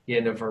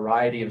in a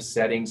variety of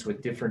settings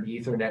with different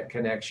Ethernet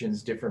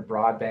connections, different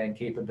broadband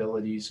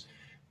capabilities,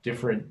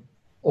 different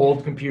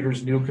old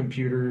computers, new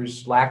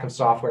computers, lack of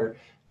software.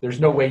 There's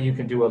no way you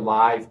can do a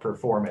live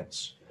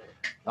performance.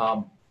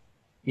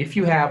 If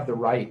you have the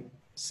right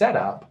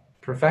setup,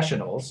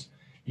 professionals,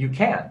 you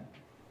can.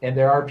 And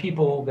there are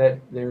people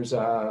there's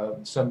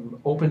some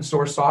open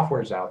source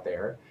softwares out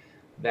there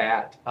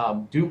that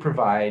do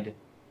provide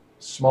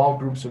small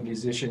groups of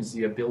musicians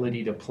the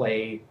ability to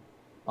play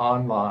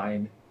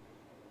online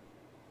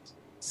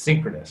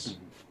synchronous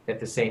at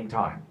the same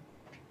time.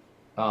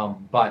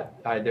 But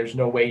there's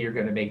no way you're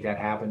going to make that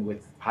happen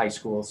with high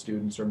school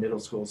students or middle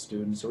school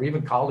students or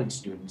even college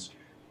students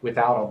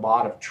without a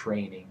lot of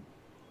training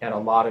and a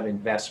lot of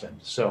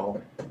investment.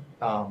 So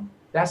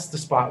that's the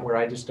spot where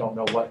I just don't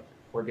know what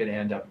we're going to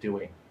end up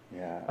doing.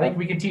 yeah, I think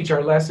we can teach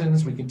our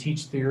lessons, we can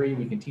teach theory,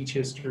 we can teach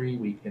history,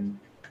 we can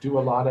do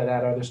a lot of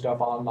that other stuff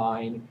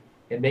online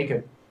and make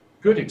a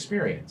good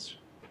experience.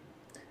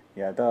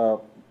 yeah, the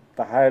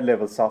higher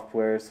level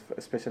softwares,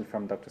 especially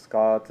from Dr.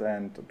 Scott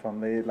and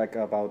Tomley, like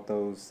about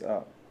those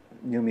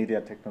new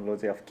media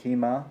technology of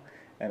Kima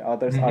and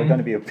others are going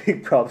to be a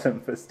big problem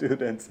for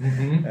students.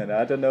 And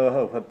I don't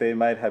know what they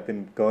might have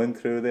been going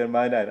through their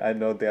mind. I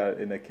know they are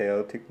in a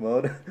chaotic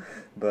mode,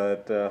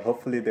 but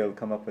hopefully they'll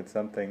come up with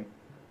something.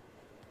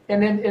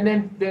 And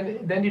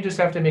then you just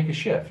have to make a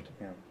shift.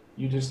 Yeah.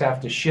 You just have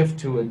to shift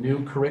to a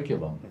new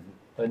curriculum,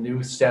 a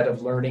new set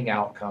of learning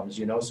outcomes,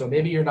 you know. So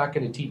maybe you're not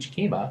going to teach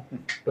Kima,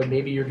 but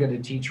maybe you're going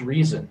to teach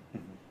reason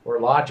or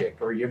logic,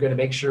 or you're going to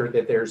make sure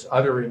that there's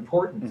other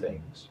important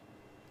things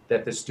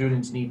that the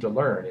students need to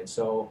learn. And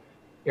so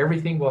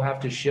everything will have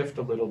to shift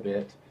a little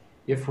bit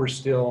if we're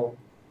still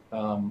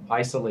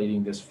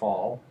isolating this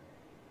fall.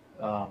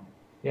 Um,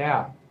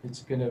 yeah,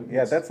 it's gonna,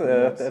 Yeah, it's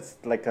that's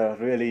like a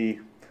really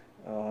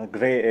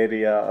gray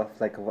area of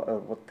like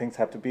what things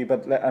have to be.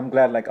 But I'm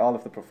glad like all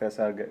of the professors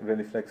are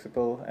really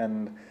flexible,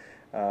 and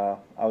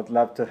I would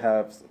love to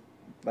have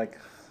like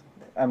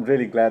I'm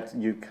really glad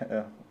you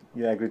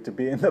agreed to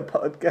be in the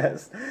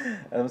podcast.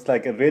 It was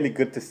like really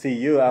good to see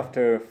you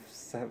after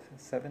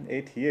 7,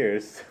 8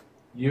 years.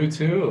 you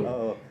too.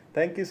 Oh,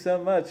 thank you so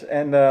much.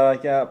 And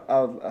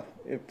yeah,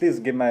 please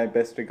give my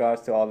best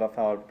regards to all of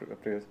our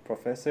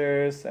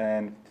professors,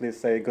 and please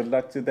say good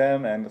luck to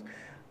them, and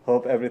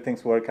hope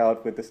everything's work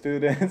out with the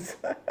students.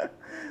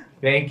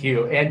 Thank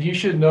you. And you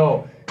should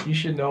know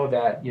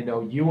that, you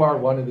know, you are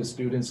one of the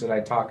students that I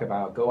talk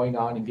about going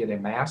on and getting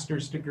a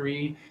master's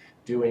degree,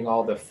 doing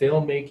all the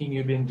filmmaking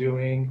you've been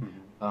doing.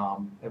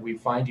 Mhm. And we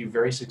find you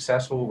very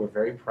successful. We're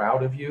very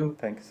proud of you.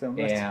 Thank you so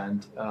much.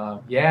 And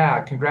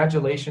yeah,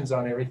 congratulations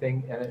on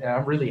everything. And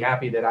I'm really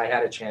happy that I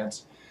had a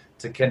chance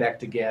to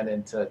connect again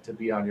and to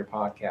be on your Oh,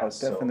 podcast.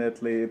 So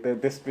definitely.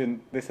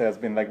 This has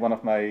been like one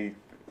of my.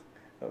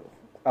 uh,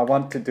 I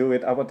want to do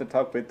it. I want to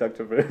talk with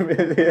Dr.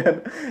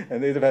 Vermillion,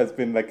 and it has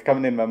been like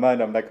coming in my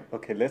mind. I'm like,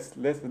 okay, let's.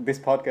 This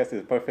podcast is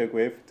a perfect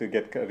way to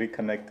get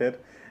reconnected,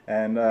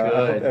 and I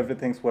hope good.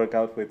 everything's work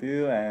out with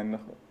you, and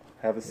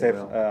have a It safe.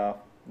 will.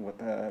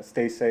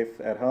 Stay safe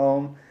at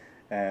home,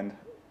 and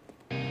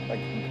like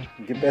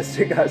give best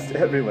regards to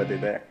everybody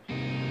there.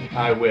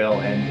 I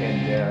will.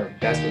 And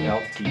best of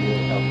health to you.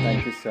 Oh,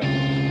 thank you so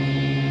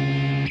much.